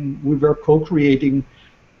when we were co-creating,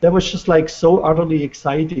 that was just like so utterly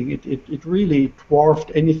exciting. It really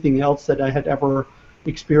dwarfed anything else that I had ever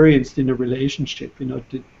experienced in a relationship,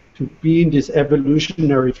 to be in this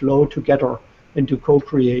evolutionary flow together and to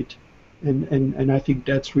co-create. And I think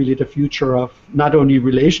that's really the future of not only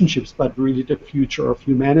relationships, but really the future of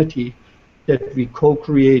humanity, that we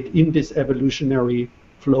co-create in this evolutionary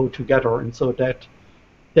flow together. And so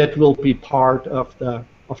that will be part of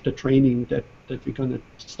the training that we're going to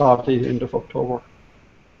start at the end of October.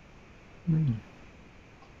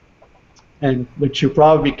 And which you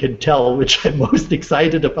probably can tell, which I'm most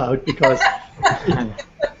excited about, because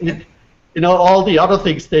all the other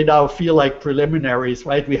things, they now feel like preliminaries,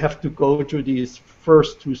 right? We have to go through these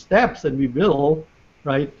first 2 steps, and we will,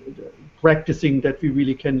 right? Practicing that we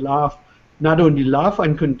really can not only love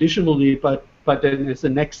unconditionally, but then as the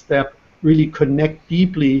next step, really connect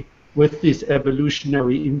deeply with this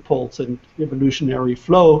evolutionary impulse and evolutionary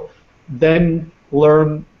flow, then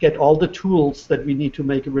get all the tools that we need to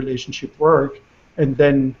make a relationship work, and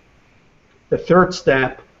then the 3rd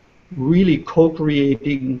step, really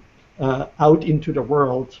co-creating out into the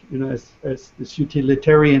world, as this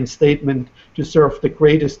utilitarian statement, to serve the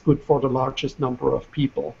greatest good for the largest number of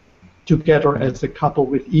people, together as a couple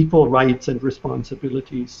with equal rights and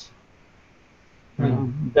responsibilities.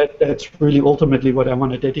 That's really ultimately what I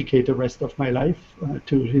want to dedicate the rest of my life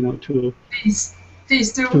to. Please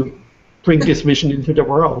do. To bring this vision into the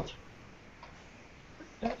world.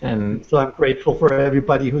 And so I'm grateful for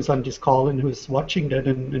everybody who's on this call and who's watching that,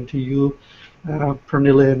 and to you,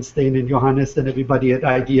 Pernille and Steen and Johannes and everybody at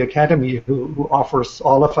ID Academy who offers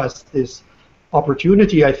all of us this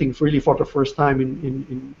opportunity, I think, really for the first time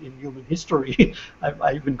in human history.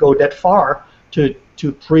 I even go that far to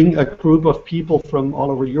bring a group of people from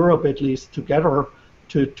all over Europe, at least, together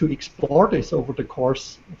to explore this over the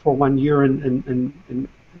course for 1 year and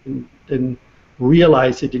then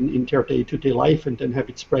realize it in their day-to-day life and then have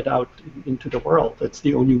it spread out into the world. That's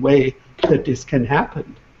the only way that this can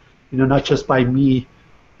happen. Not just by me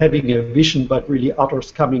having a vision, but really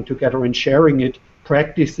others coming together and sharing it,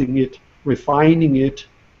 practicing it, refining it,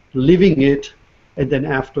 living it, and then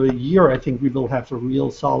after a year, I think we will have a real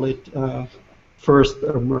solid first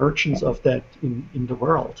emergence of that in the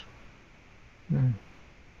world. Yeah.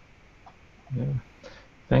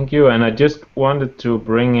 Thank you. And I just wanted to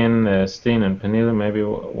bring in Steen and Pernille maybe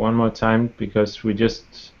one more time, because we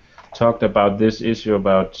just talked about this issue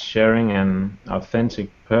about sharing an authentic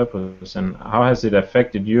purpose, and how has it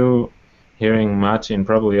affected you hearing Martin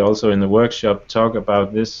probably also in the workshop talk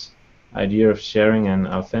about this idea of sharing an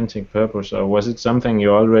authentic purpose, or was it something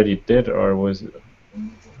you already did, or was it,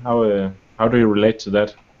 how do you relate to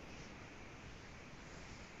that?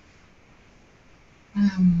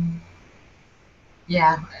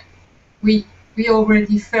 Yeah, we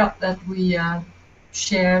already felt that we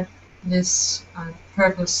shared this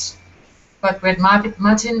purpose, but when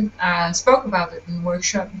Martin spoke about it in the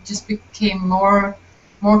workshop, it just became more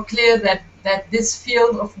clear that this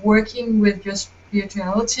field of working with your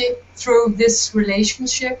spirituality through this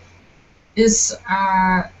relationship is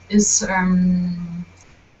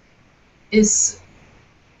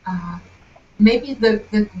maybe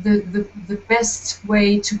the best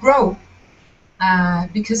way to grow.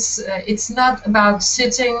 Because it's not about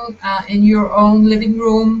sitting in your own living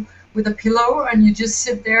room with a pillow and you just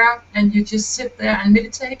sit there and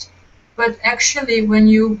meditate, but actually when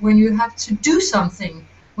you have to do something,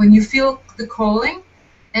 when you feel the calling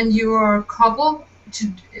and you are a couple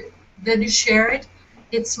that you share it,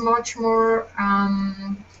 it's much more.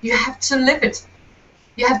 You have to live it.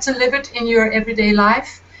 You have to live it in your everyday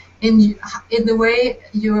life, in the way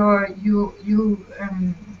you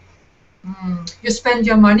spend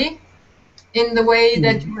your money, in the way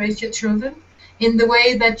that you raise your children, in the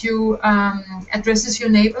way that you addresses your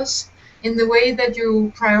neighbors, in the way that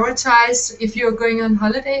you prioritize if you're going on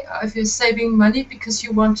holiday or if you're saving money because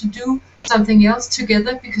you want to do something else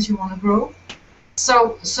together because you want to grow.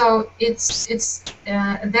 So it's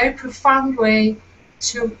a very profound way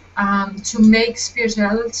to make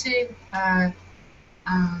spirituality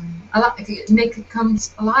make it come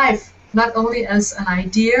alive, not only as an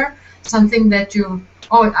idea, something that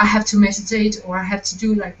I have to meditate or I have to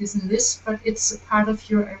do like this and this, but it's a part of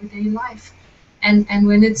your everyday life. And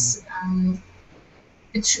when it's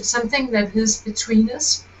something that is between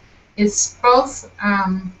us, it's both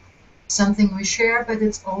something we share, but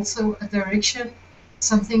it's also a direction,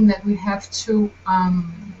 something that we have to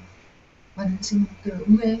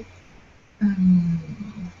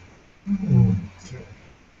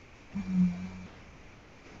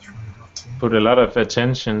put a lot of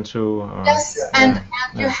attention to. Yes, and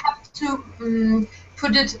you have to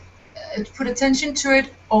put attention to it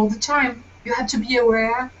all the time. You have to be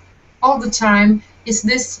aware all the time. Is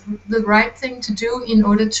this the right thing to do in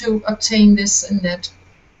order to obtain this and that?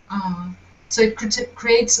 So it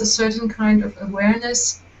creates a certain kind of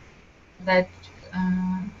awareness that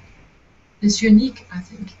is unique, I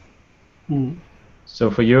think. So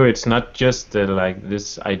for you, it's not just like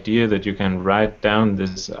this idea that you can write down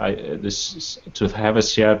this to have a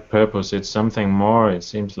shared purpose. It's something more. It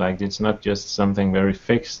seems like it's not just something very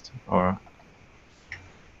fixed, or.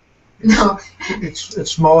 No.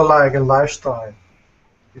 It's more like a lifestyle.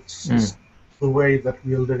 It's the way that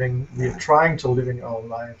we are living. We are trying to living our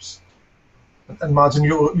lives. And Martin,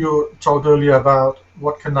 you talked earlier about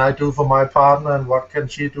what can I do for my partner and what can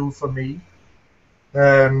she do for me.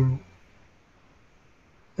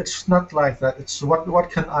 It's not like that. It's what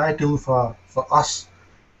can I do for us,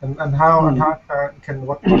 and how can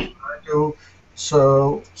what can I do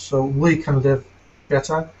so we can live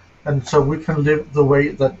better, and so we can live the way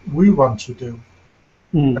that we want to do.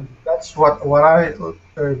 And that's what I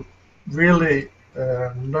really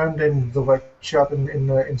learned in the workshop in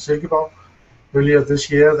Silkeborg earlier this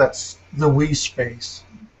year. That's the we space.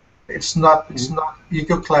 It's not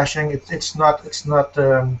ego clashing. It's not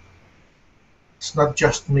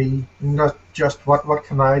just me, not just what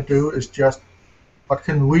can I do. It's just what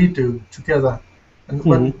can we do together. And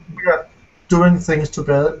when we are doing things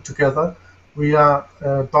together, we are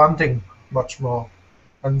bonding much more,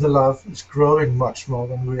 and the love is growing much more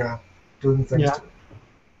when we are doing things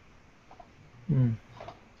together.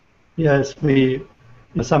 Yes,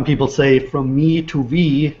 some people say from me to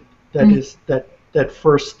we, that is that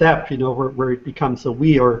first step, where it becomes a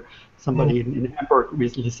we, or somebody in Hamburg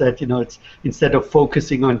recently said, it's instead of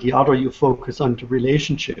focusing on the other, you focus on the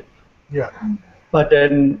relationship. Yeah. But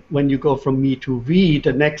then when you go from me to we,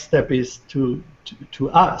 the next step is to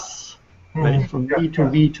us, right? From me to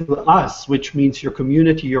we to us, which means your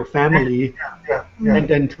community, your family, and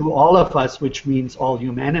then to all of us, which means all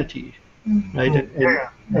humanity, right?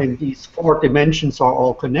 And these four dimensions are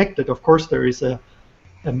all connected. Of course, there is a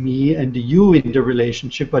me and a you in the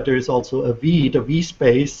relationship, but there is also a we, the we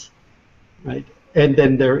space, right? And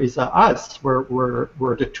then there is a us, where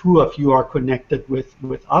the two of you are connected with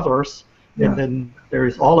others. And then there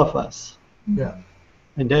is all of us. Yeah.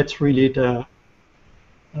 And that's really the,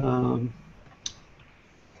 now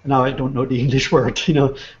I don't know the English word,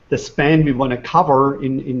 the span we want to cover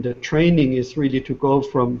in the training is really to go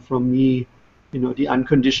from me, the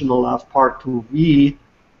unconditional love part, to we,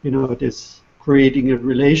 this creating a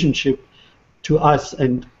relationship, to us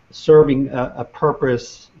and serving a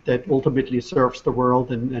purpose that ultimately serves the world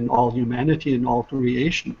and all humanity and all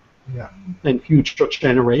creation. And future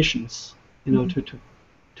generations.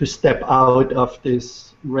 To step out of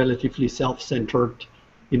this relatively self-centered,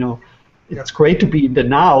 it's great to be in the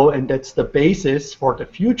now, and that's the basis for the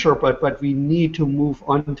future, but we need to move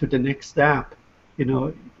on to the next step, in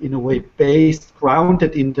a way based,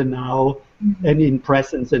 grounded in the now and in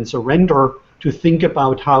presence and surrender, to think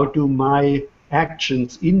about how do my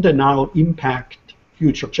actions in the now impact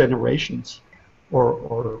future generations,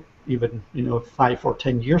 or even 5 or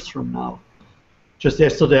 10 years from now. Just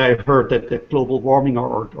yesterday, I heard that the global warming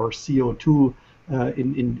or CO2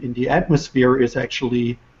 in the atmosphere is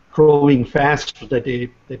actually growing faster than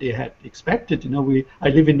they had expected. I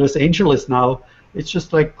live in Los Angeles now. It's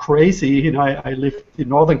just like crazy. I live in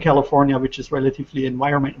Northern California, which is relatively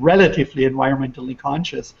environmentally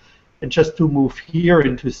conscious, and just to move here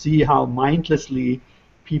and to see how mindlessly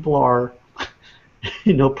people are,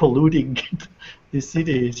 polluting the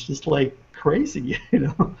city, it's just like crazy,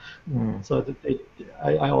 So that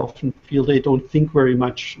I often feel they don't think very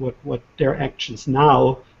much what their actions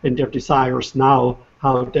now and their desires now,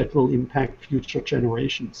 how that will impact future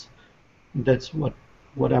generations. And that's what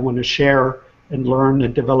I want to share and learn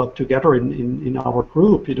and develop together in our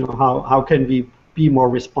group. How can we be more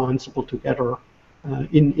responsible together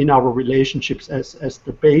in our relationships as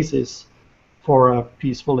the basis for a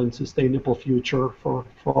peaceful and sustainable future for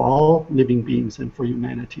all living beings and for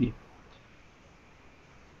humanity.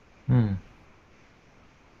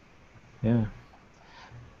 Yeah.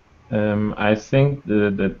 I think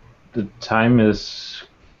the time is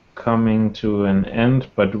coming to an end,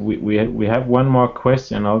 but we have one more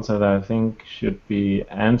question also that I think should be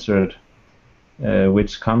answered,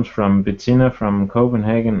 which comes from Bettina from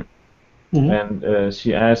Copenhagen. And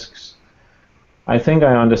she asks, I think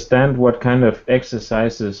I understand what kind of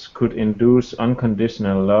exercises could induce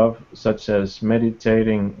unconditional love, such as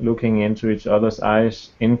meditating, looking into each other's eyes,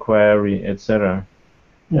 inquiry, etc.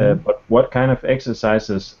 But what kind of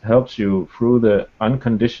exercises helps you through the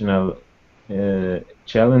unconditional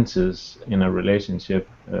challenges in a relationship,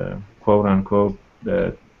 quote unquote,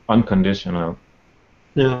 the unconditional?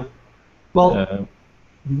 Yeah. Well.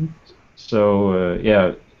 So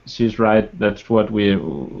yeah, she's right. That's what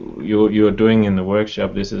you're doing in the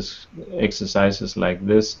workshop. This is exercises like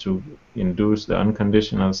this to induce the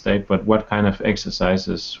unconditional state. But what kind of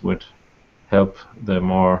exercises would help the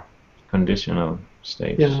more conditional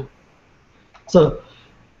state? Yeah. So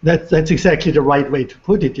that's exactly the right way to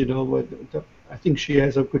put it. I think she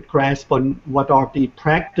has a good grasp on what are the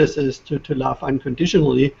practices to love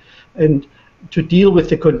unconditionally, and to deal with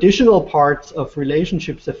the conditional parts of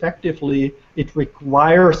relationships effectively, it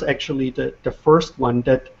requires actually the first one,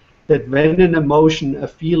 that when an emotion, a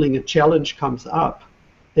feeling, a challenge comes up,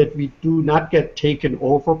 that we do not get taken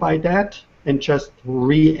over by that and just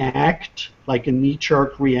react like a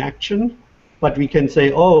knee-jerk reaction, but we can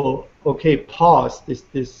say, oh, okay, pause,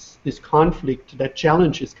 this conflict, that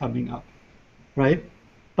challenge is coming up, right?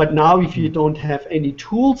 But now if you don't have any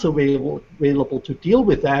tools available to deal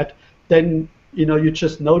with that, then you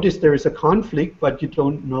just notice there is a conflict, but you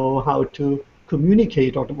don't know how to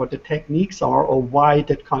communicate, or what the techniques are, or why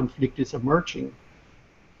that conflict is emerging.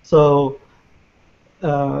 So,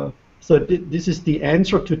 this is the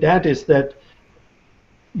answer to that, is that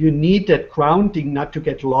you need that grounding not to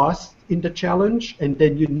get lost in the challenge, and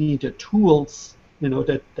then you need the tools,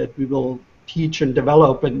 that we will teach and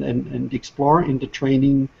develop and explore in the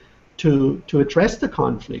training to address the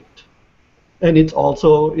conflict. And it's also,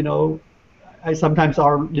 I sometimes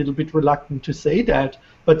are a little bit reluctant to say that,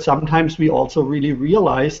 but sometimes we also really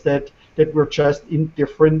realize that we're just in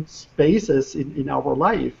different spaces in our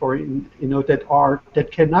life, or that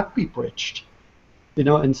cannot be bridged,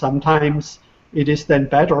 and sometimes it is then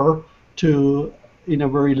better to, in a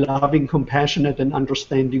very loving, compassionate, and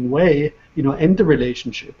understanding way, end the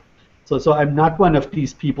relationship. So I'm not one of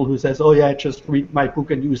these people who says, oh yeah, just read my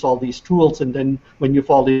book and use all these tools, and then when you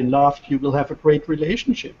fall in love, you will have a great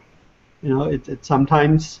relationship. It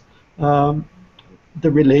sometimes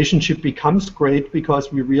the relationship becomes great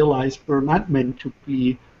because we realize we're not meant to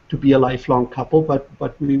be a lifelong couple,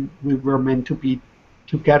 but we were meant to be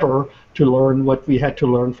together to learn what we had to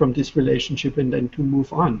learn from this relationship and then to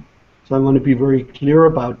move on. So I want to be very clear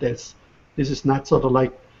about this. This is not sort of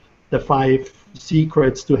like the 5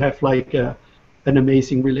 secrets to have like an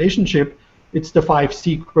amazing relationship. It's the 5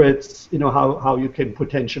 secrets, how you can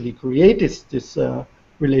potentially create this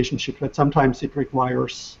relationship. But sometimes it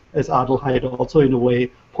requires, as Adelheid also in a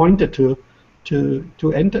way pointed to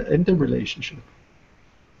end the relationship.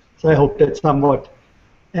 So I hope that somewhat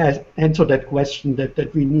answer that question,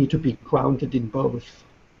 that we need to be grounded in both.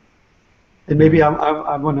 And maybe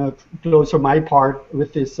I want to close on my part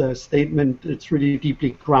with this statement. It's really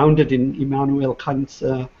deeply grounded in Immanuel Kant's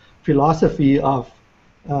philosophy of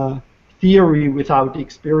theory without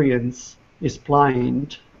experience is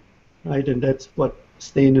blind, right? And that's what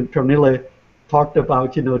Steen and Pernille talked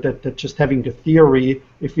about, that just having the theory,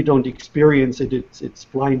 if we don't experience it, it's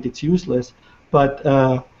blind, it's useless.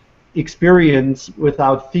 But experience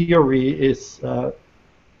without theory is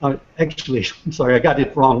actually, I'm sorry, I got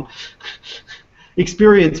it wrong.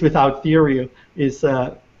 Experience without theory is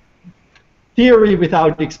theory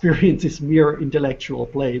without experience is mere intellectual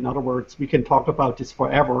play. In other words, we can talk about this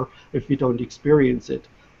forever if we don't experience it.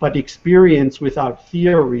 But experience without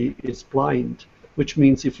theory is blind, which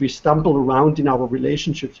means if we stumble around in our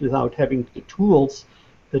relationships without having the tools,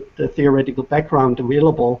 the theoretical background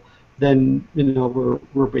available, then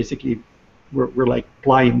we're basically we're like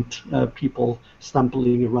blind people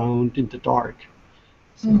stumbling around in the dark.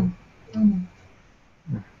 So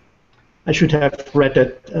I should have read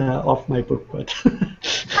that off my book, but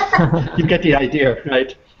you get the idea,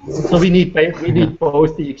 right? So we need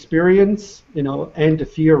both the experience, and the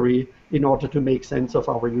theory in order to make sense of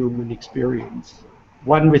our human experience.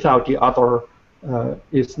 One without the other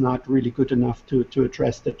is not really good enough to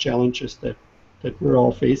address the challenges that we're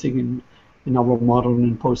all facing in our modern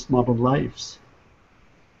and postmodern lives.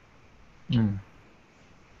 Mm.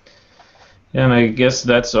 Yeah, and I guess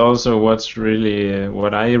that's also what's really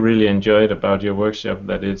what I really enjoyed about your workshop,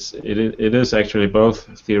 that it is actually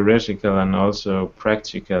both theoretical and also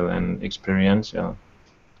practical and experiential.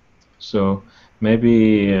 So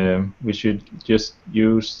maybe we should just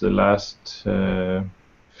use the last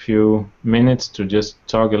few minutes to just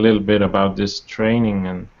talk a little bit about this training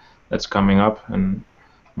and that's coming up. And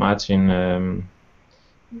Martin,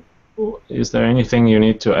 is there anything you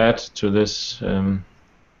need to add to this?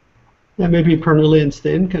 Yeah, maybe Pernille and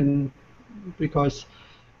Steen can, because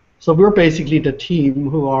so we're basically the team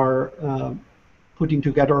who are putting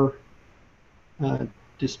together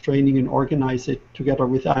this training and organize it together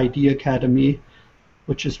with ID Academy,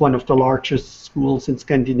 which is one of the largest schools in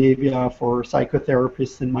Scandinavia for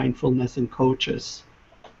psychotherapists and mindfulness and coaches.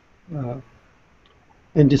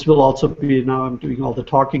 And this will also be, now I'm doing all the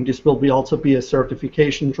talking, this will also be a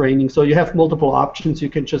certification training. So you have multiple options. You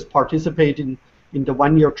can just participate in the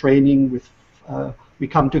one-year training. With we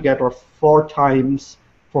come together 4 times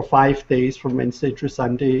for 5 days from Wednesday through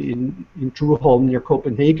Sunday in Truholm near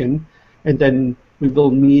Copenhagen. And then we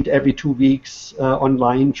will meet every 2 weeks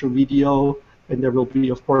online through video. And there will be,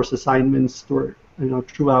 of course, assignments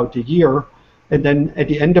throughout the year. And then at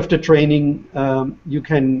the end of the training, you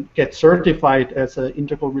can get certified as an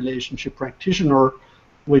integral relationship practitioner,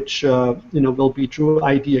 which will be through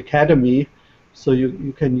ID Academy. So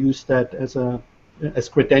you can use that as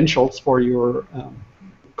credentials for your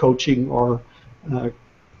coaching or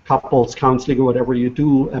couples counseling or whatever you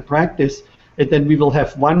do practice. And then we will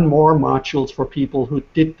have 1 more modules for people who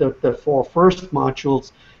did the 4 first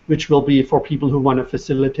modules, which will be for people who want to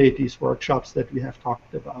facilitate these workshops that we have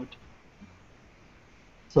talked about.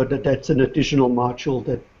 So that's an additional module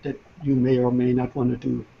that you may or may not want to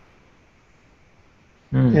do.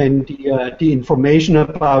 And the information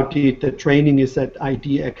about the training is at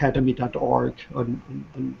idacademy.org, on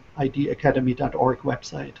idacademy.org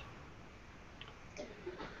website.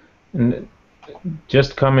 And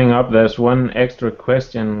just coming up, there's one extra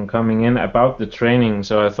question coming in about the training,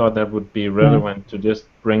 so I thought that would be relevant to just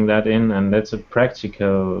bring that in, and that's a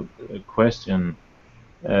practical question.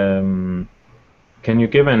 Can you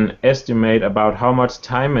give an estimate about how much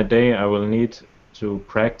time a day I will need to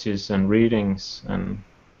practice and readings and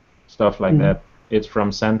stuff like that? It's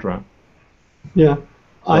from Sandra. Yeah.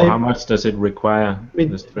 So how much does it require,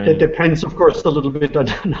 this training? It depends, of course, a little bit on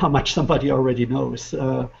how much somebody already knows.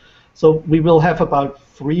 So we will have about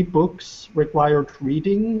 3 books required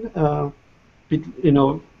reading,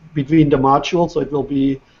 between the modules. So it will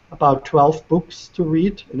be about 12 books to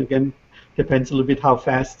read. And again, depends a little bit how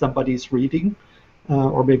fast somebody's reading,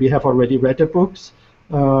 or maybe have already read the books.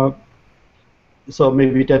 So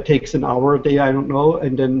maybe that takes an hour a day, I don't know.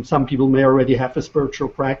 And then some people may already have a spiritual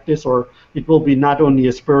practice, or it will be not only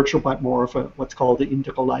a spiritual, but more of a what's called the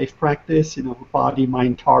integral life practice, body,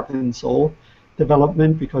 mind, heart, and soul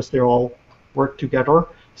development, because they all work together.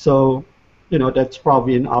 So, that's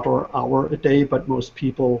probably another hour a day, but most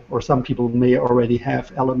people, or some people, may already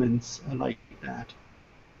have elements like that.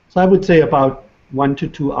 So I would say about 1 to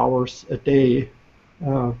 2 hours a day.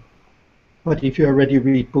 But if you already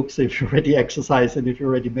read books, if you already exercise, and if you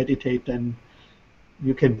already meditate, then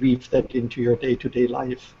you can weave that into your day-to-day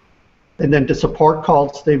life. And then the support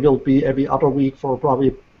calls, they will be every other week for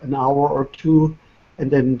probably an hour or 2. And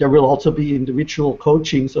then there will also be individual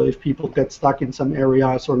coaching. So if people get stuck in some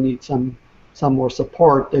areas or need some more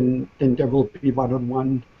support, then there will be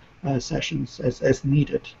one-on-one sessions as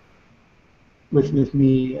needed with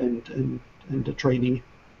me and the training.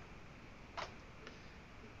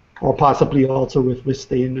 Or possibly also with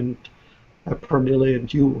Steen and Pernille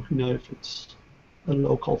and you, if it's a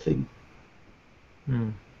local thing.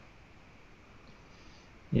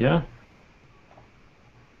 Yeah.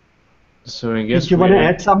 So I guess. Did you want to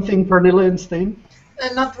add something, Pernille and Steen?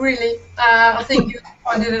 Not really. I think you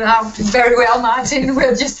pointed it out very well, Martin.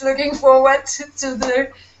 We're just looking forward to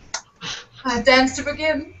the dance to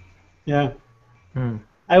begin. Yeah.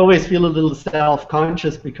 I always feel a little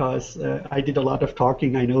self-conscious because I did a lot of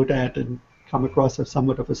talking, I know that, and come across as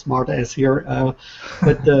somewhat of a smart ass here.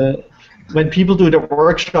 But when people do the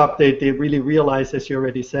workshop, they really realize, as you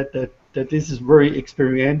already said, that this is very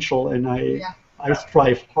experiential, and I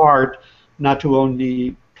strive hard not to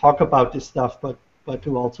only talk about this stuff, but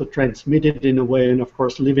to also transmit it in a way, and of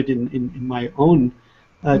course live it in my own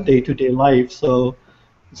day-to-day life. So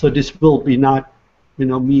this will be not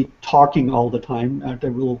me talking all the time.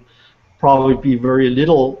 There will probably be very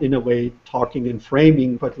little, in a way, talking and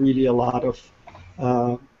framing, but really a lot of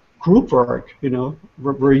group work,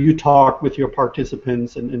 where you talk with your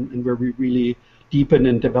participants and where we really deepen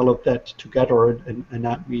and develop that together, and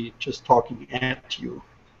not me just talking at you.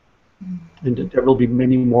 And there will be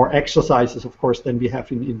many more exercises, of course, than we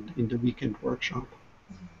have in the weekend workshop.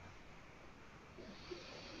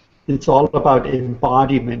 It's all about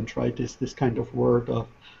embodiment, right? This kind of word of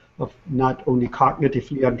not only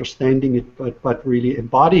cognitively understanding it, but really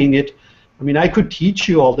embodying it. I mean, I could teach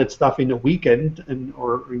you all that stuff in a weekend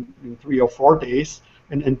or in 3 or 4 days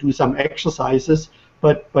and do some exercises,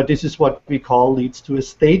 but this is what we call leads to a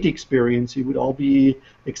state experience. You would all be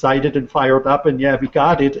excited and fired up, and yeah, we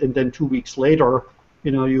got it, and then 2 weeks later,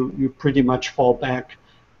 you pretty much fall back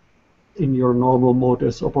in your normal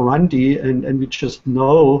modus operandi, and we just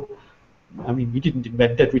know, I mean, we didn't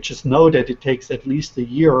invent that, we just know that it takes at least a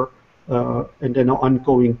year and then an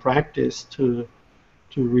ongoing practice to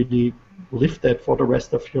really live that for the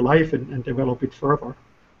rest of your life and develop it further.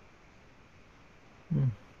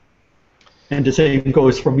 And the same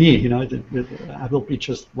goes for me, I will be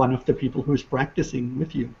just one of the people who's practicing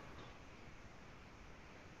with you.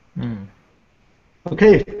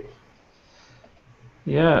 Okay.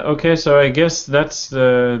 Yeah, okay, so I guess that's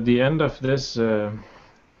the end of this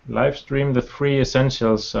live stream, the 3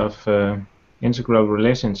 essentials of integral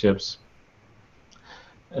relationships.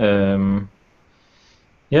 Yeah,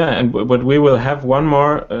 but we will have one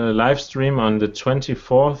more live stream on the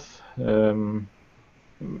 24th.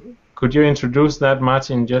 Could you introduce that,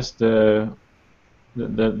 Martin, just the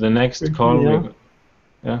next call?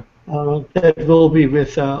 Yeah. That will be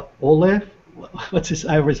with Ole. What's his?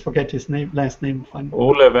 I always forget his name, last name.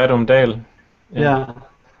 Ole Vadumdal. Yeah.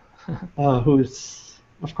 Who's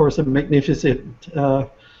of course a magnificent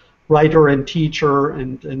writer and teacher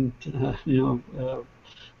and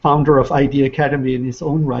founder of ID Academy in his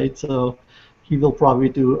own right. So he will probably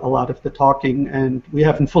do a lot of the talking, and we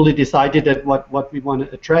haven't fully decided at what we want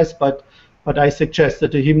to address, but but I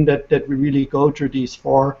suggested to him that we really go through these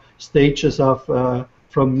 4 stages of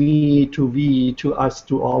from me to we to us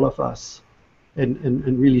to all of us,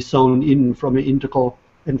 and really zone in from an integral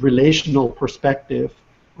and relational perspective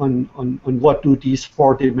on what do these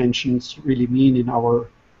 4 dimensions really mean in our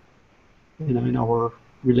in our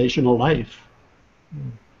relational life.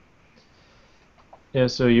 Yeah,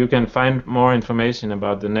 so you can find more information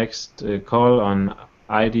about the next call on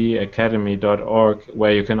idacademy.org,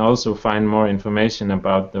 where you can also find more information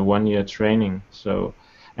about the 1-year training. So,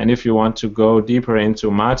 and if you want to go deeper into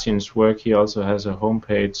Martin's work, he also has a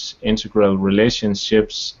homepage, Integral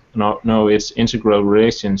Relationships. No, it's Integral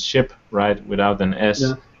Relationship, right, without an S.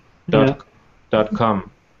 Yeah. .com.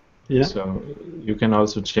 Yeah. So you can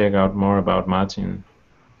also check out more about Martin.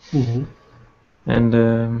 Mm-hmm.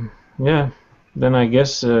 And yeah, then I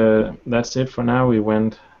guess that's it for now. We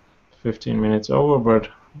went 15 minutes over, but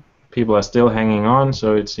people are still hanging on,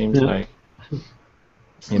 so it seems like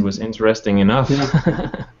it was interesting enough.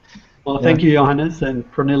 Yeah. Well, thank you, Johannes and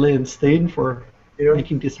Pernille and Steen, for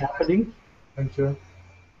making this happening. Thank you.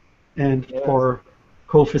 And for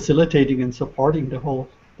co-facilitating and supporting the whole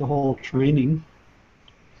training.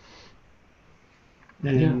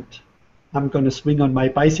 And I'm going to swing on my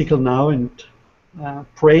bicycle now and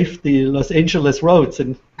brave the Los Angeles roads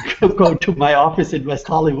and go to my office in West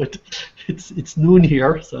Hollywood. It's noon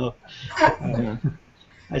here, so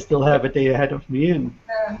I still have a day ahead of me, and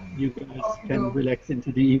you guys can relax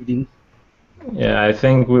into the evening. Yeah, I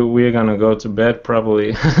think we're going to go to bed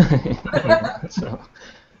probably. So,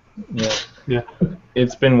 yeah.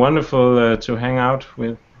 It's been wonderful to hang out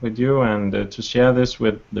with you and to share this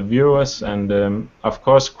with the viewers, and of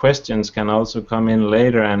course questions can also come in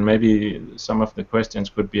later, and maybe some of the questions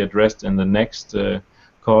could be addressed in the next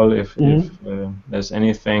call if there's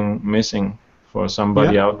anything missing for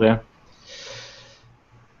somebody out there.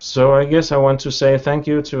 So I guess I want to say thank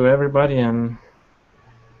you to everybody and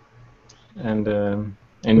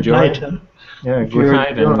enjoy. Good night, good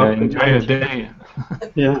night and enjoy your day.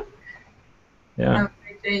 Yeah.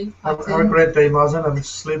 Have a great day, Martin, and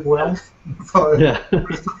sleep well.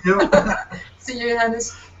 See you,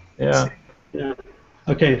 Johannes. Yeah.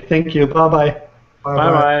 Okay, thank you. Bye-bye.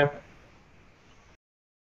 Bye-bye.